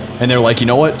 right? And they're like, you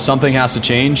know what, something has to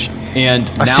change, and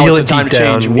I now feel it's it the time deep to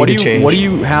change. down, What do need you to change. What do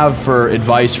you have for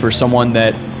advice for someone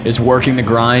that is working the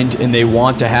grind and they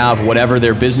want to have whatever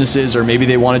their business is, or maybe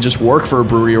they want to just work for a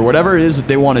brewery or whatever it is that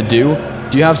they want to do?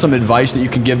 Do you have some advice that you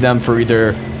can give them for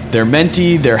either their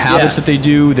mentee, their habits Yeah. that they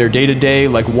do, their day to day?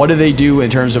 Like, what do they do in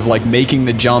terms of like making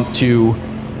the jump to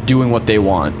doing what they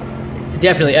want?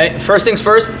 Definitely. First things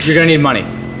first, you're gonna need money.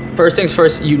 First things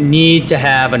first, you need to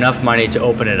have enough money to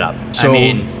open it up. So, I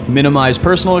mean, minimize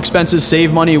personal expenses,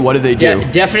 save money. What do they do?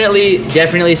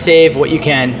 definitely save what you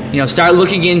can. You know, start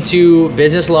looking into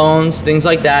business loans, things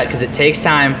like that, because it takes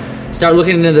time. Start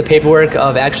looking into the paperwork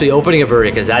of actually opening a brewery,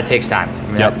 because that takes time.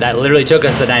 I mean, Yep. that literally took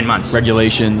us the 9 months.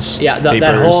 Regulations. Yeah, that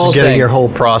papers. whole- Getting thing. your whole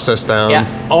process down. Yeah,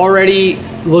 already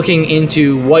looking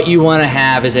into what you want to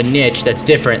have as a niche that's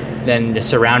different than the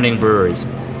surrounding breweries.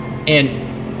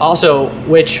 And also,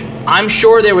 which I'm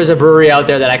sure there was a brewery out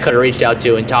there that I could have reached out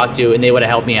to and talked to, and they would have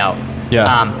helped me out.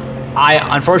 Yeah.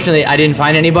 Unfortunately, I didn't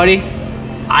find anybody.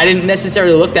 I didn't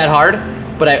necessarily look that hard,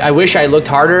 but I wish I looked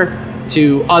harder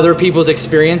to other people's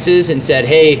experiences and said,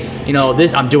 hey,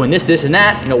 this, I'm doing this, and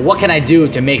that. What can I do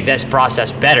to make this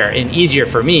process better and easier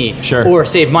for me? Sure. Or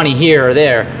save money here or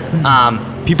there.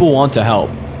 People want to help.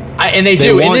 And they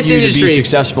do want in this you industry. to be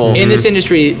successful. In this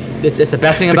industry, it's the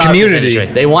best thing about community. this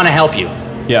industry. They want to help you.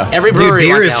 Yeah. Every Dude, brewery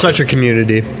beer wants is to help such a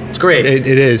community. It's great. It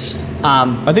is.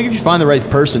 I think if you find the right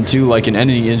person too, like in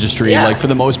any industry, Yeah. like for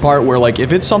the most part, where like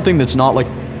if it's something that's not like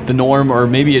the norm, or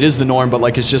maybe it is the norm, but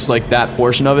like it's just like that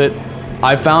portion of it,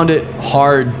 I found it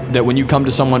hard that when you come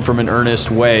to someone from an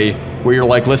earnest way, where you're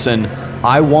like, listen,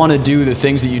 I want to do the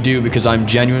things that you do because I'm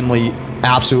genuinely,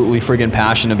 absolutely friggin'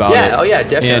 passionate about it. Yeah, oh yeah,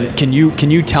 definitely. And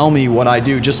can you tell me what I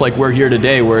do? Just like we're here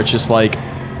today, where it's just like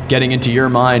getting into your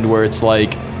mind, where it's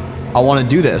like, I want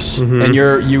to do this, and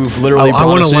you've literally I brought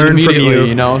want us to in learn from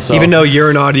immediately, you. So Even though you're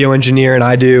an audio engineer and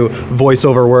I do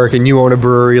voiceover work and you own a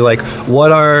brewery, like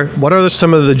what are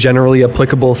some of the generally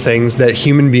applicable things that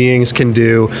human beings can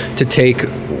do to take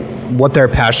what they're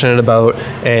passionate about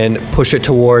and push it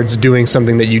towards doing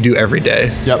something that you do every day?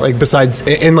 Yep. Like besides,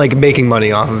 and like making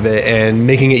money off of it and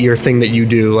making it your thing that you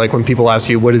do. Like when people ask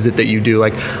you, what is it that you do?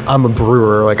 Like, I'm a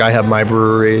brewer. Like I have my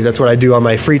brewery. That's what I do on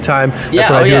my free time. That's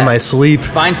what I do in my sleep.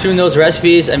 Fine tune those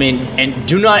recipes. I mean, and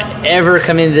do not ever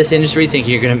come into this industry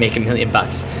thinking you're going to make $1 million.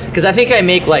 Because I think I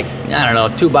make like, I don't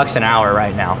know, $2 an hour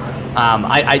right now.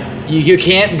 You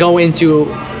can't go into,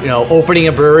 opening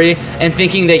a brewery and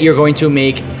thinking that you're going to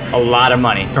make a lot of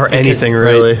money Or anything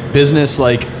really. right, business,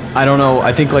 like I don't know,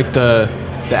 I think like the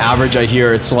average I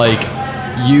hear, it's like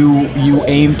you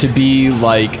aim to be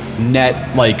like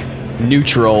net like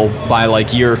neutral by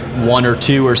like year 1 or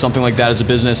 2 or something like that as a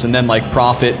business, and then like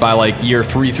profit by like year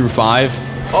 3 through 5.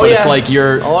 Oh, But it's yeah. like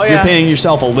you're paying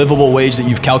yourself a livable wage that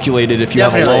you've calculated if you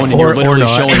Definitely. have a loan, and Or you're literally not.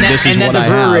 showing this is what I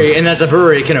have. And that the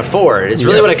brewery can afford. It's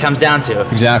really what it comes down to.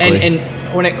 Exactly.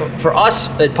 And when for us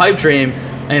at Pipe Dream,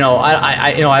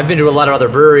 I've been to a lot of other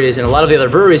breweries, and a lot of the other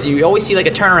breweries, you always see like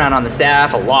a turnaround on the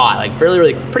staff a lot, like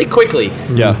really pretty quickly.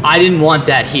 Yeah. I didn't want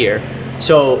that here.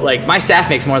 So like my staff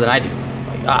makes more than I do.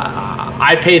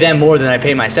 I pay them more than I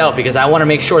pay myself because I want to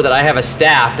make sure that I have a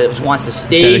staff that wants to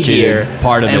stay Dedicated, here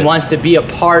part of and it. wants to be a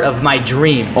part of my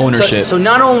dream. Ownership. So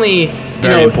not only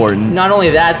Very important. Not only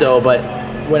that though, but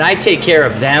when I take care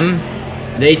of them,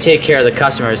 they take care of the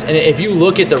customers. And if you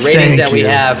look at the ratings Thank that we you.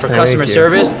 have for Thank customer you.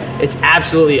 service, it's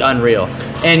absolutely unreal.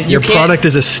 And you Your can't, product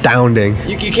is astounding.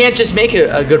 You can't just make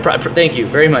a good product. Thank you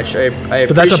very much. I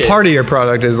But that's a appreciate part it. of your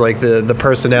product is like the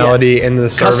personality and the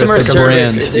service Customer that comes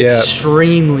service with is it.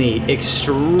 Yeah.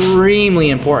 extremely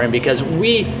important because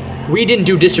we didn't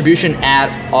do distribution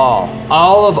at all.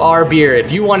 All of our beer,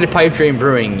 if you wanted Pipe Dream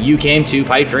Brewing, you came to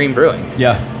Pipe Dream Brewing.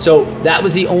 Yeah. So that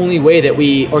was the only way that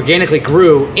we organically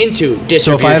grew into So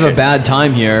distribution. if I have a bad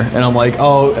time here and I'm like,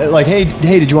 hey,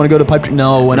 did you want to go to Pipe Dream?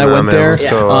 No, when I Nah, went man, there, let's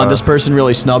go, this person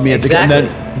really snubbed me Exactly.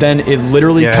 at the then it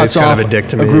literally Yeah, cuts he's kind off of a dick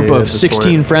to a me group at of this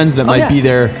 16 point. friends that might yeah. be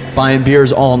there buying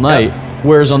beers all night.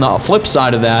 Whereas on the flip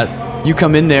side of that, you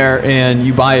come in there and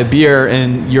you buy a beer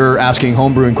and you're asking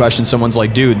homebrewing questions. Someone's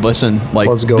like, dude, listen, like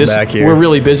Let's go this, back here. we're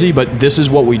really busy, but this is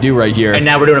what we do right here. and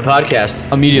now we're doing a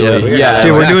podcast. Immediately. Yeah.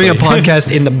 Dude, exactly. we're doing a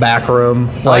podcast in the back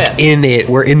room, like yeah. in it.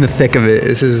 We're in the thick of it.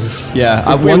 This is Yeah,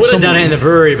 I We want would have done it in the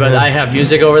brewery, but Yeah. I have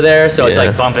music over there, so it's Yeah.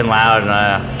 like bumping loud,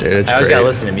 and Dude, it's I always great. gotta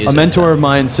listen to music. A mentor of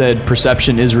mine said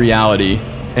perception is reality.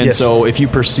 And Yes. so if you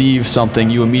perceive something,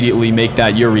 you immediately make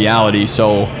that your reality.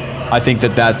 So I think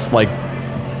that's like,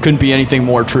 couldn't be anything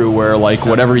more true where like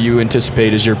whatever you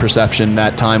anticipate is your perception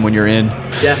that time when you're in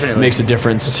Definitely. makes a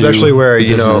difference. especially to where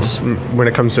the business. when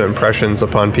it comes to impressions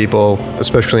upon people,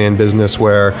 especially in business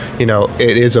where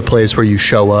it is a place where you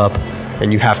show up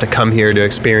and you have to come here to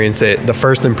experience it. The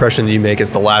first impression you make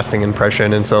is the lasting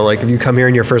impression. And so like if you come here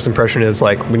and your first impression is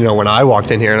like when I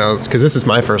walked in here and I was, because this is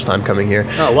my first time coming here.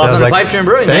 Oh, And welcome I was to like, Pipe Dream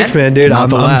Brewing, Thanks, man. man, dude. Not I'm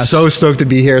the last. so stoked to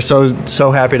be here.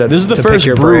 So happy to. This is the to first pick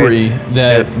your brewery brain.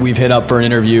 that Yeah. we've hit up for an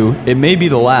interview. It may be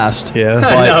the last. Yeah.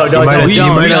 but No, You might- don't, you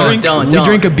don't, might don't, not. we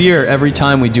drink a beer every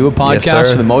time we do a podcast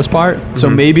sir. for the most part. So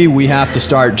maybe we have to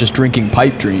start just drinking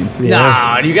Pipe Dream.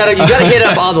 Nah, you gotta hit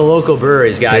up all the local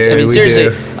breweries, guys. Dude, I mean, we seriously.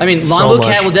 do. I mean, So Longbow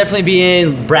much. Cat will definitely be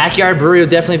in. Brackyard Brewery will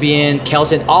definitely be in.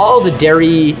 Kelson, all the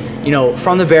dairy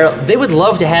from the barrel. They would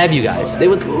love to have you guys. They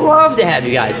would love to have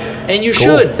you guys, and you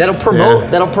should.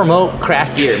 That'll promote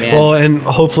craft beer, man. Well, and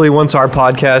hopefully once our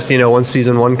podcast, once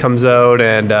season 1 comes out,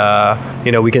 and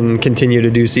we can continue to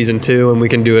do season 2, and we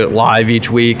can do it live each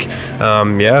week.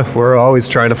 We're always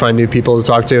trying to find new people to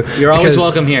talk to. You're always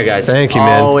welcome here, guys. Thank you,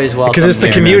 man. Always welcome. Because it's the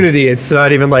here, community. Man. It's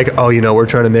not even like, we're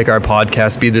trying to make our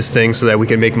podcast be this thing so that we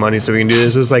can make money, so we can do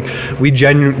this. It's like we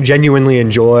genuinely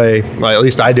enjoy. Well, at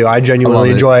least I do. I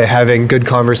genuinely enjoy having good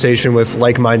conversation with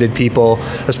like-minded people,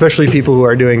 especially people who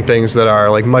are doing things that are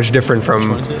like much different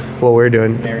from what we're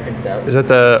doing. American Stout. Is that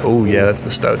the? Oh yeah, that's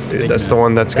the stout, dude. That's the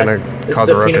one that's gonna cause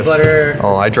a ruckus. Peanut butter.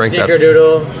 Oh, I drank that.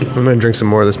 Snickerdoodle. I'm gonna drink some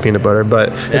more of this peanut butter,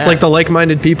 but it's like the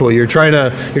like-minded people. You're trying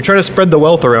to spread the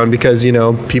wealth around because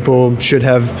people should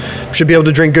be able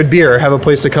to drink good beer, have a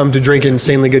place to come to drink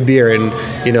insanely good beer, and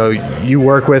you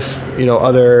work with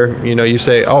other you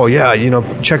say, oh yeah,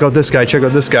 check out this guy.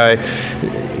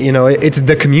 It's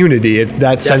the community. It's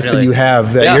that sense that you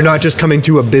have that you're not just coming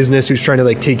to a business who's trying to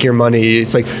like take your money.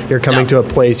 It's like you're coming to a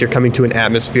place, you're coming to an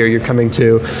atmosphere, you're coming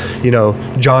to,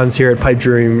 John's here at Pipe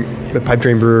Dream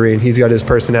Brewery, and he's got his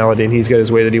personality and he's got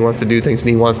his way that he wants to do things, and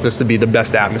he wants this to be the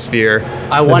best atmosphere.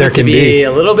 I want it to be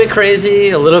a little bit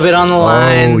crazy, a little bit on the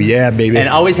line. Oh yeah, baby. And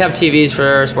always have TVs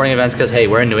for sporting events because hey,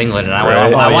 we're in New England, and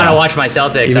I want to watch my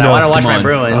Celtics, and I want to watch my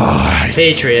Bruins,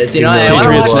 Patriots. I want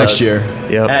to watch next year.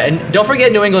 Yep. And don't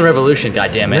forget New England Revolution.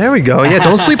 God damn it. There we go. Yeah,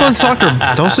 don't sleep on soccer.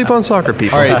 Don't sleep on soccer,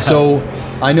 people. All right, so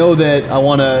I know that I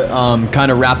want to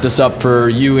kind of wrap this up for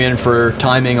you and for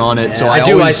timing on it. So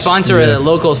I sponsor a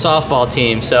local softball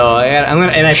team, so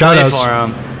I play for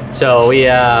them. So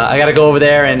I got to go over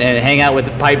there and hang out with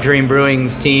the Pipe Dream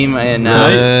Brewing's team and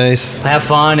have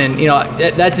fun. And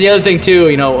that's the other thing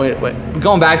too.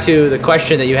 Going back to the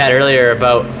question that you had earlier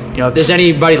about if there's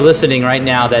anybody listening right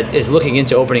now that is looking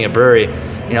into opening a brewery,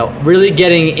 really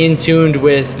getting in tuned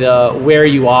with where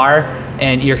you are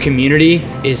and your community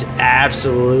is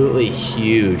absolutely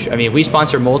huge. I mean, we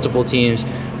sponsor multiple teams.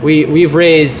 We've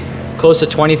raised close to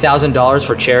 $20,000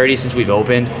 for charity since we've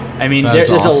opened. I mean, there's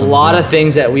awesome, a lot of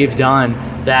things that we've done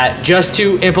that just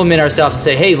to implement ourselves and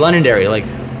say, hey, Londonderry, like,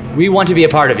 we want to be a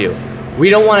part of you. We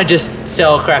don't want to just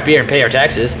sell craft beer and pay our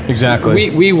taxes. Exactly.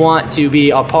 We want to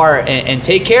be a part and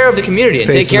take care of the community and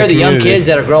take care of the young kids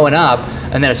that are growing up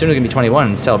and then as soon as they're going to be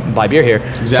 21 and buy beer here.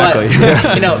 Exactly.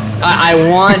 But, I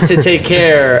want to take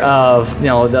care of,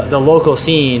 the local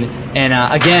scene. And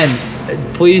again,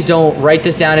 please don't write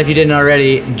this down if you didn't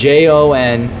already.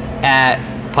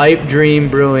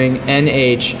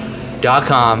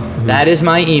 JON@PipeDreamBrewingNH.com. That is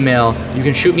my email. You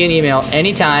can shoot me an email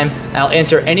anytime. I'll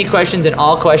answer any questions and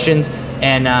all questions.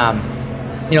 And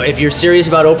if you're serious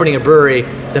about opening a brewery,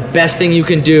 the best thing you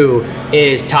can do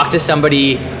is talk to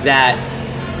somebody that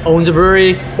owns a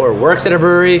brewery or works at a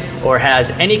brewery or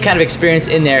has any kind of experience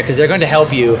in there, because they're going to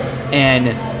help you. And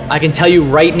I can tell you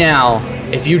right now,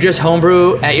 if you just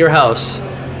homebrew at your house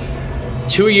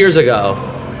 2 years ago,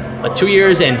 2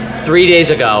 years and 3 days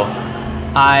ago,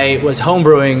 I was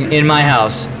homebrewing in my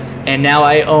house, and now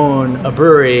I own a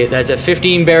brewery that's a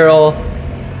 15-barrel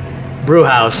brew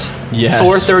house,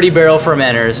 4 30-barrel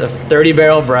fermenters, a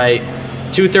 30-barrel bright,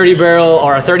 2 30-barrel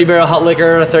or a 30-barrel hot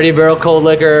liquor, a 30-barrel cold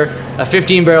liquor, a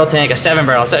 15-barrel tank, a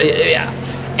 7-barrel. So,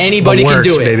 anybody can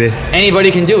do it. Baby.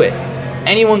 Anybody can do it.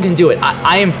 Anyone can do it.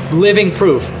 I am living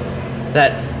proof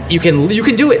that you can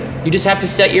do it. You just have to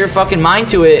set your fucking mind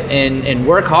to it and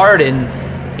work hard, and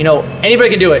anybody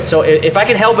can do it. So if I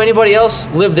can help anybody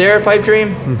else live their pipe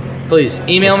dream, please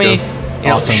email me.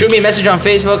 Awesome. Shoot me a message on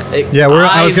Facebook. Yeah,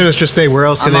 I was going to just say, where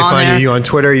else can they find you? You on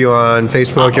Twitter? You on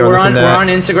Facebook? We're on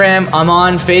Instagram. I'm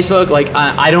on Facebook. Like,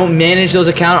 I don't manage those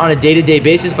accounts on a day-to-day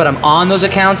basis, but I'm on those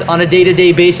accounts on a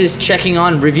day-to-day basis, checking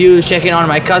on reviews, checking on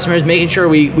my customers, making sure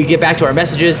we get back to our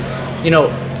messages.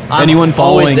 Anyone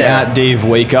following at Dave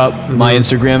Wake Up, my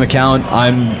Instagram account,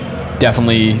 I'm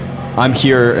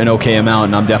here an okay amount,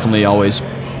 and I'm definitely always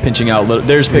pinching out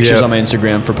there's pictures on my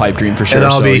Instagram for Pipe Dream for sure. And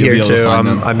I'll be here too.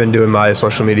 I've been doing my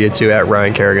social media too at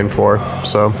Ryan Kerrigan 4.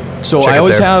 So I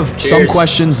always have some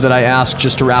questions that I ask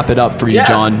just to wrap it up for you,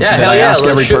 John. That I ask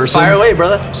every person. Fire away,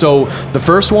 brother. So the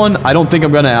first one, I don't think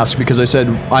I'm going to ask, because I said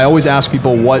I always ask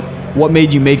people what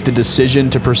made you make the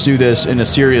decision to pursue this in a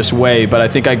serious way, but I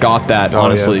think I got that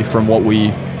honestly from what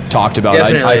we talked about.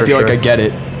 I feel like I get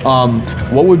it.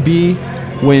 What would be,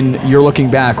 when you're looking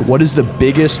back, what is the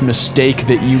biggest mistake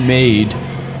that you made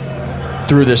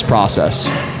through this process?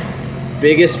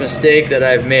 Biggest mistake that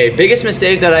I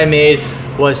made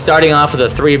was starting off with a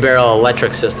 3-barrel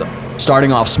electric system.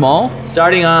 Starting off small?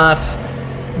 Starting off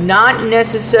Not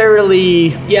necessarily.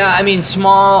 Yeah, I mean,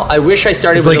 small. I wish I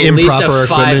started It's with like at least a improper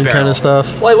 5 equipment barrel kind of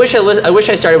stuff? Well, I wish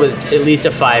I started with at least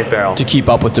a 5 barrel. To keep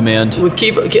up with demand.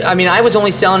 I mean, I was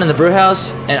only selling in the brew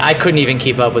house, and I couldn't even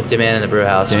keep up with demand in the brew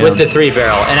house Damn. with the 3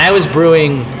 barrel, and I was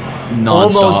brewing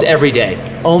Non-stop. almost every day,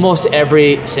 almost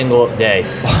every single day.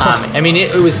 I mean,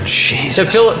 it was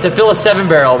to fill a 7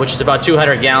 barrel, which is about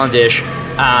 200 gallons ish.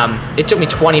 It took me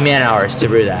 20 man hours to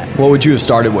brew that. What would you have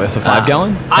started with? A 5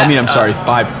 gallon? I'm sorry,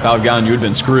 5 gallon. You would have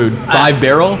been screwed. 5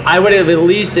 barrel? I would have at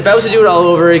least, if I was to do it all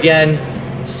over again,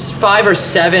 5 or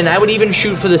 7. I would even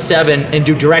shoot for the 7 and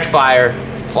do direct fire.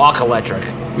 Fuck electric.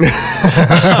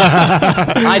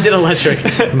 I did electric,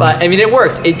 but I mean, it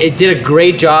worked. It did a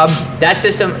great job. That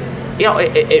system, you know,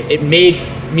 it made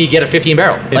me get a 15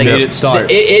 barrel. It made it start.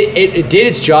 It did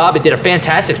its job. It did a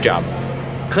fantastic job.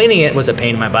 Cleaning it was a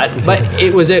pain in my butt, but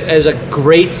it was a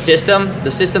great system.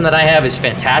 The system that I have is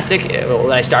fantastic. That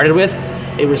I started with,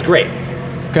 it was great.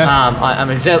 Okay. I'm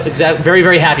very,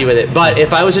 very happy with it. But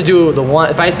if I was to do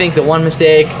if I think the one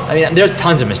mistake, I mean, there's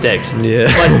tons of mistakes. Yeah.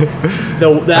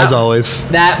 But As always.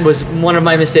 that was one of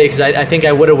my mistakes. I think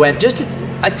I would have went just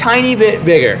a tiny bit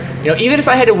bigger. You know, even if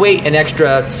I had to wait an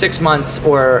extra 6 months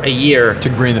or a year To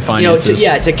green the you know,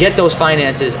 finances. to get those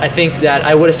finances, I think that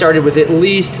I would have started with at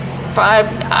least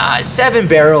 7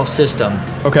 barrel system.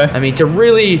 Okay. I mean, to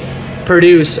really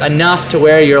produce enough to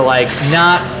where you're like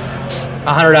not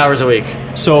 100 hours a week.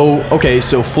 So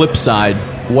flip side,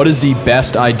 what is the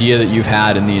best idea that you've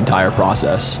had in the entire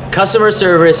process? Customer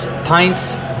service,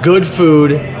 pints, good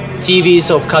food, TV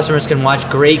so customers can watch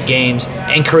great games,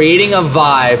 and creating a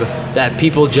vibe that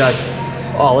people just,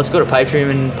 let's go to Pipe Dream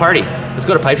and party. Let's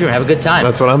go to Pipe Dream and have a good time.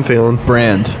 That's what I'm feeling.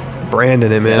 Brand.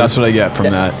 Branding it, man. That's what I get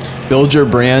from that. Build your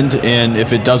brand, and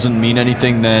if it doesn't mean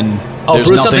anything, then there's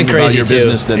brew nothing something about crazy your too.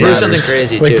 business that Brew matters. something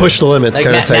crazy Like too. push the limits like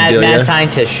kinda mad, type deal, mad yeah.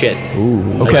 scientist shit.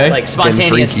 Okay. Like spontaneous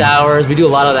freaky. sours. We do a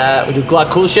lot of that. We do a lot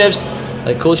of cool ships.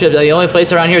 Like cool ships. The only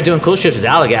place around here doing cool ships is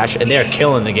Allagash, and they're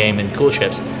killing the game in cool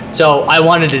ships. So I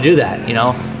wanted to do that, you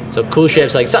know. So cool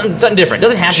ships, like something different.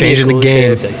 Doesn't have Changing to be a the cool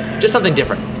game. ship. Like, just something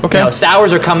different. Okay. You know,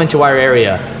 sours are coming to our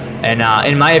area, and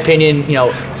in my opinion, you know,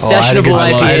 sessionable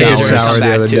I had a IPAs good are sour coming the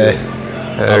back other too. day.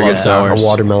 I love sours. A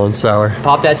watermelon sour.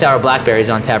 Pop that sour blackberries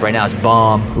on tap right now. It's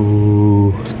bomb.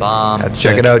 Ooh. It's bomb.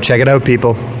 Check it out. Check it out,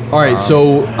 people. All right,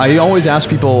 so I always ask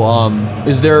people,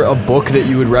 is there a book that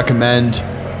you would recommend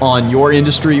on your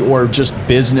industry or just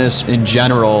business in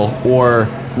general, or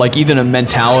like even a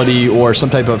mentality or some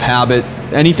type of habit,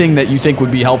 anything that you think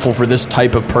would be helpful for this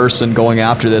type of person going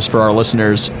after this for our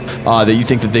listeners that you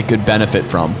think that they could benefit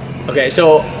from? Okay,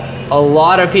 so a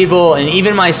lot of people, and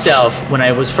even myself, when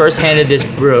I was first handed this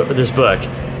book,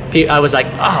 I was like,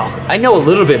 oh, I know a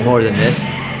little bit more than this.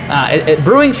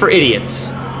 Brewing for Idiots.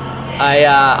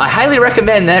 I highly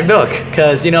recommend that book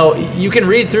because, you know, you can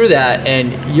read through that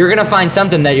and you're going to find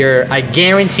something that I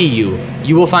guarantee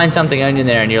you will find something in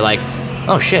there and you're like,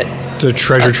 oh shit. It's a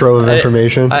treasure trove of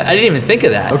information. I didn't even think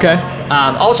of that. Okay.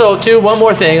 Also, too, one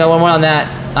more on that.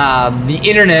 The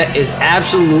internet is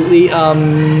absolutely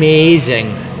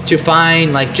amazing to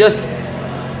find, like, just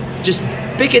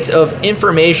bits of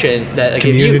information that, like,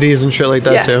 Communities and shit like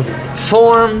that too.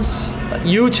 Forums,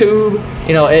 YouTube.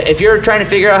 You know, if you're trying to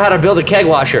figure out how to build a keg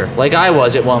washer, like I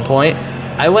was at one point,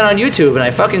 I went on YouTube and I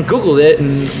fucking Googled it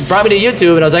and brought me to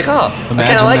YouTube and I was like, oh, I kind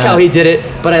Imagine of like that. how he did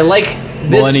it, but I like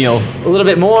this Millennial. a little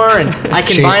bit more, and I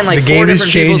combine like the 4 game is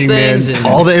different people's changing, things man. and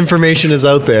All the information is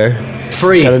out there.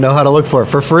 free. Got to know how to look for it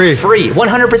for free. Free,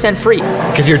 100% free.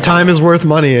 Because your time is worth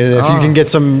money, and if you can get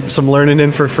some learning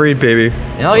in for free, baby.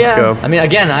 Oh let's yeah. go. I mean,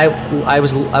 again, I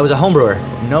was a home brewer.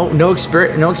 No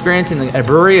experience in a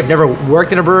brewery. I've never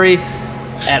worked in a brewery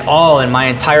at all in my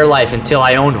entire life until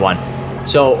I owned one.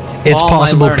 So It's all my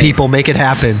possible, learning- people. Make it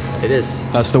happen. It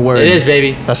is. That's the word. It is,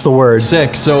 baby. That's the word.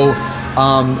 Sick. So,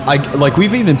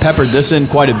 we've even peppered this in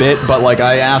quite a bit, but like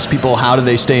I asked people, how do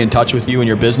they stay in touch with you and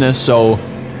your business? So,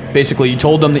 basically, you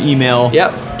told them the email.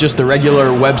 Yep. Just the regular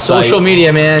website. Social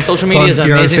media, man. Social media is an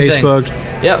You're on amazing Facebook.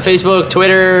 thing. Yep, Facebook,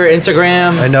 Twitter,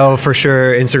 Instagram. I know for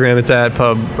sure. Instagram, it's at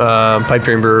Pipe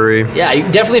Dream Brewery. Yeah, you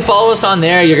definitely follow us on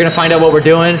there. You're gonna find out what we're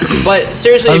doing. But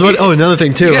seriously, Another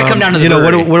thing too. you gotta come down to the you know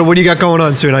brewery. what do you got going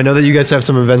on soon? I know that you guys have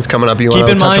some events coming up. You Keep want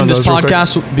in to touch on mind, this those real quick?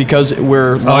 podcast, because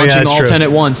we're launching that's all true. 10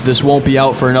 at once, this won't be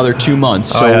out for another 2 months.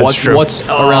 So yeah, that's true. what's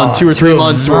around 2 or 3 2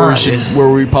 months months. where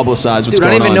we publicize what's dude, I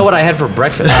going don't even on. know what I had for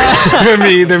breakfast.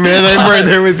 Me either, man. I'm right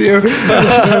there with you.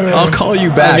 I'll call you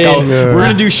back. I mean, We're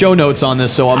going to do show notes on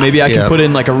this, so maybe I can Yeah. put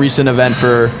in like a recent event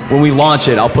for when we launch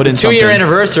it. I'll put in 2-year something.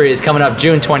 anniversary is coming up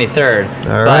June 23rd. All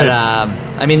But right.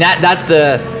 I mean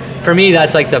for me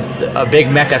that's like a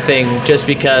big mecca thing, just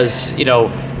because, you know,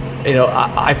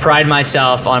 I pride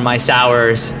myself on my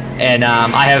sours, and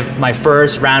I have my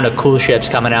first round of Cool Ships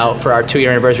coming out for our 2-year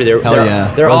anniversary. They're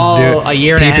yeah. they're Let's do all it. a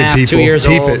year and Peep a it, half, 2 people. years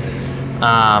Peep old. it.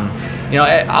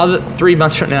 3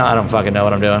 months from now, I don't fucking know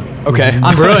what I'm doing. Okay.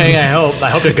 I'm brewing. I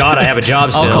hope to God I have a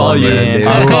job still. I'll call you. Man, dude.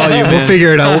 I'll call you, We'll man.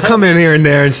 figure it out. We'll come in here and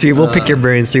there and see. We'll pick your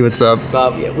brain, see what's up.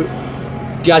 But yeah, you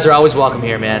guys are always welcome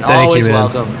here, man. Thank you, Always man.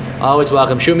 welcome. Always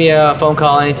welcome. Shoot me a phone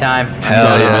call anytime.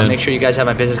 Hell yeah, man. Make sure you guys have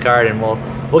my business card, and we'll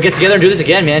get together and do this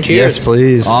again, man. Cheers. Yes,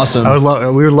 please. Awesome.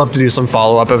 We would love to do some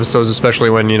follow-up episodes,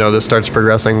 especially when this starts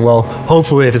progressing. Well,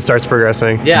 hopefully, if it starts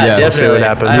progressing. Yeah, Yeah, we'll see definitely. what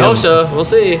happens. I hope so. We'll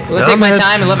see. We're gonna take my man.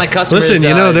 time and let my customers.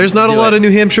 Listen, there's not a do lot it. of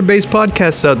New Hampshire-based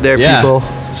podcasts out there, Yeah. people.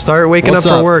 Start waking What's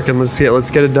up up? for work and let's get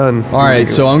it done. All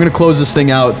right, so I'm going to close this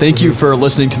thing out. Thank you for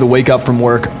listening to the Waking Up from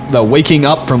Work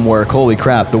Holy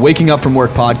crap, the Waking Up from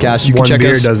Work podcast. You can One check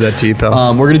beer us. does that to you,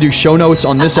 pal. We're going to do show notes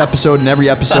on this episode and every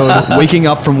episode.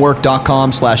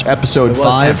 wakingupfromwork.com/episode It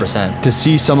was 5 10%. to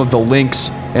see some of the links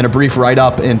and a brief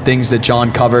write-up and things that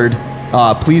John covered.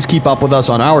 Please keep up with us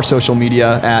on our social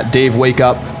media at Dave Wake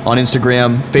Up on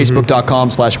Instagram,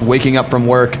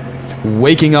 facebook.com/wakingupfromwork,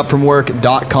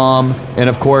 wakingupfromwork.com, and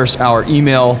of course our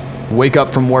email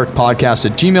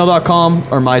wakeupfromworkpodcast@gmail.com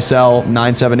or my cell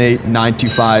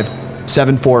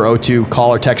 978-925-7402.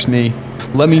 Call or text me.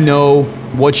 Let me know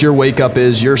what your wake up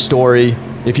is, your story,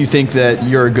 if you think that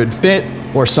you're a good fit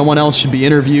or someone else should be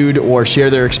interviewed or share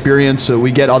their experience so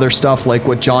we get other stuff like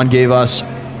what John gave us.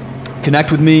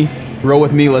 Connect with me, grow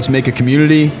with me, let's make a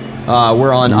community.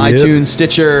 We're on iTunes,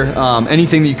 Stitcher,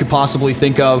 anything that you could possibly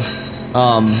think of.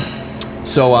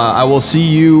 So I will see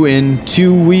you in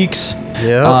 2 weeks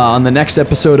Yeah. on the next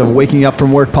episode of Waking Up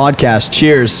from Work podcast.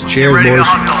 Cheers. Cheers, Ready to boys.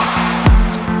 hustle.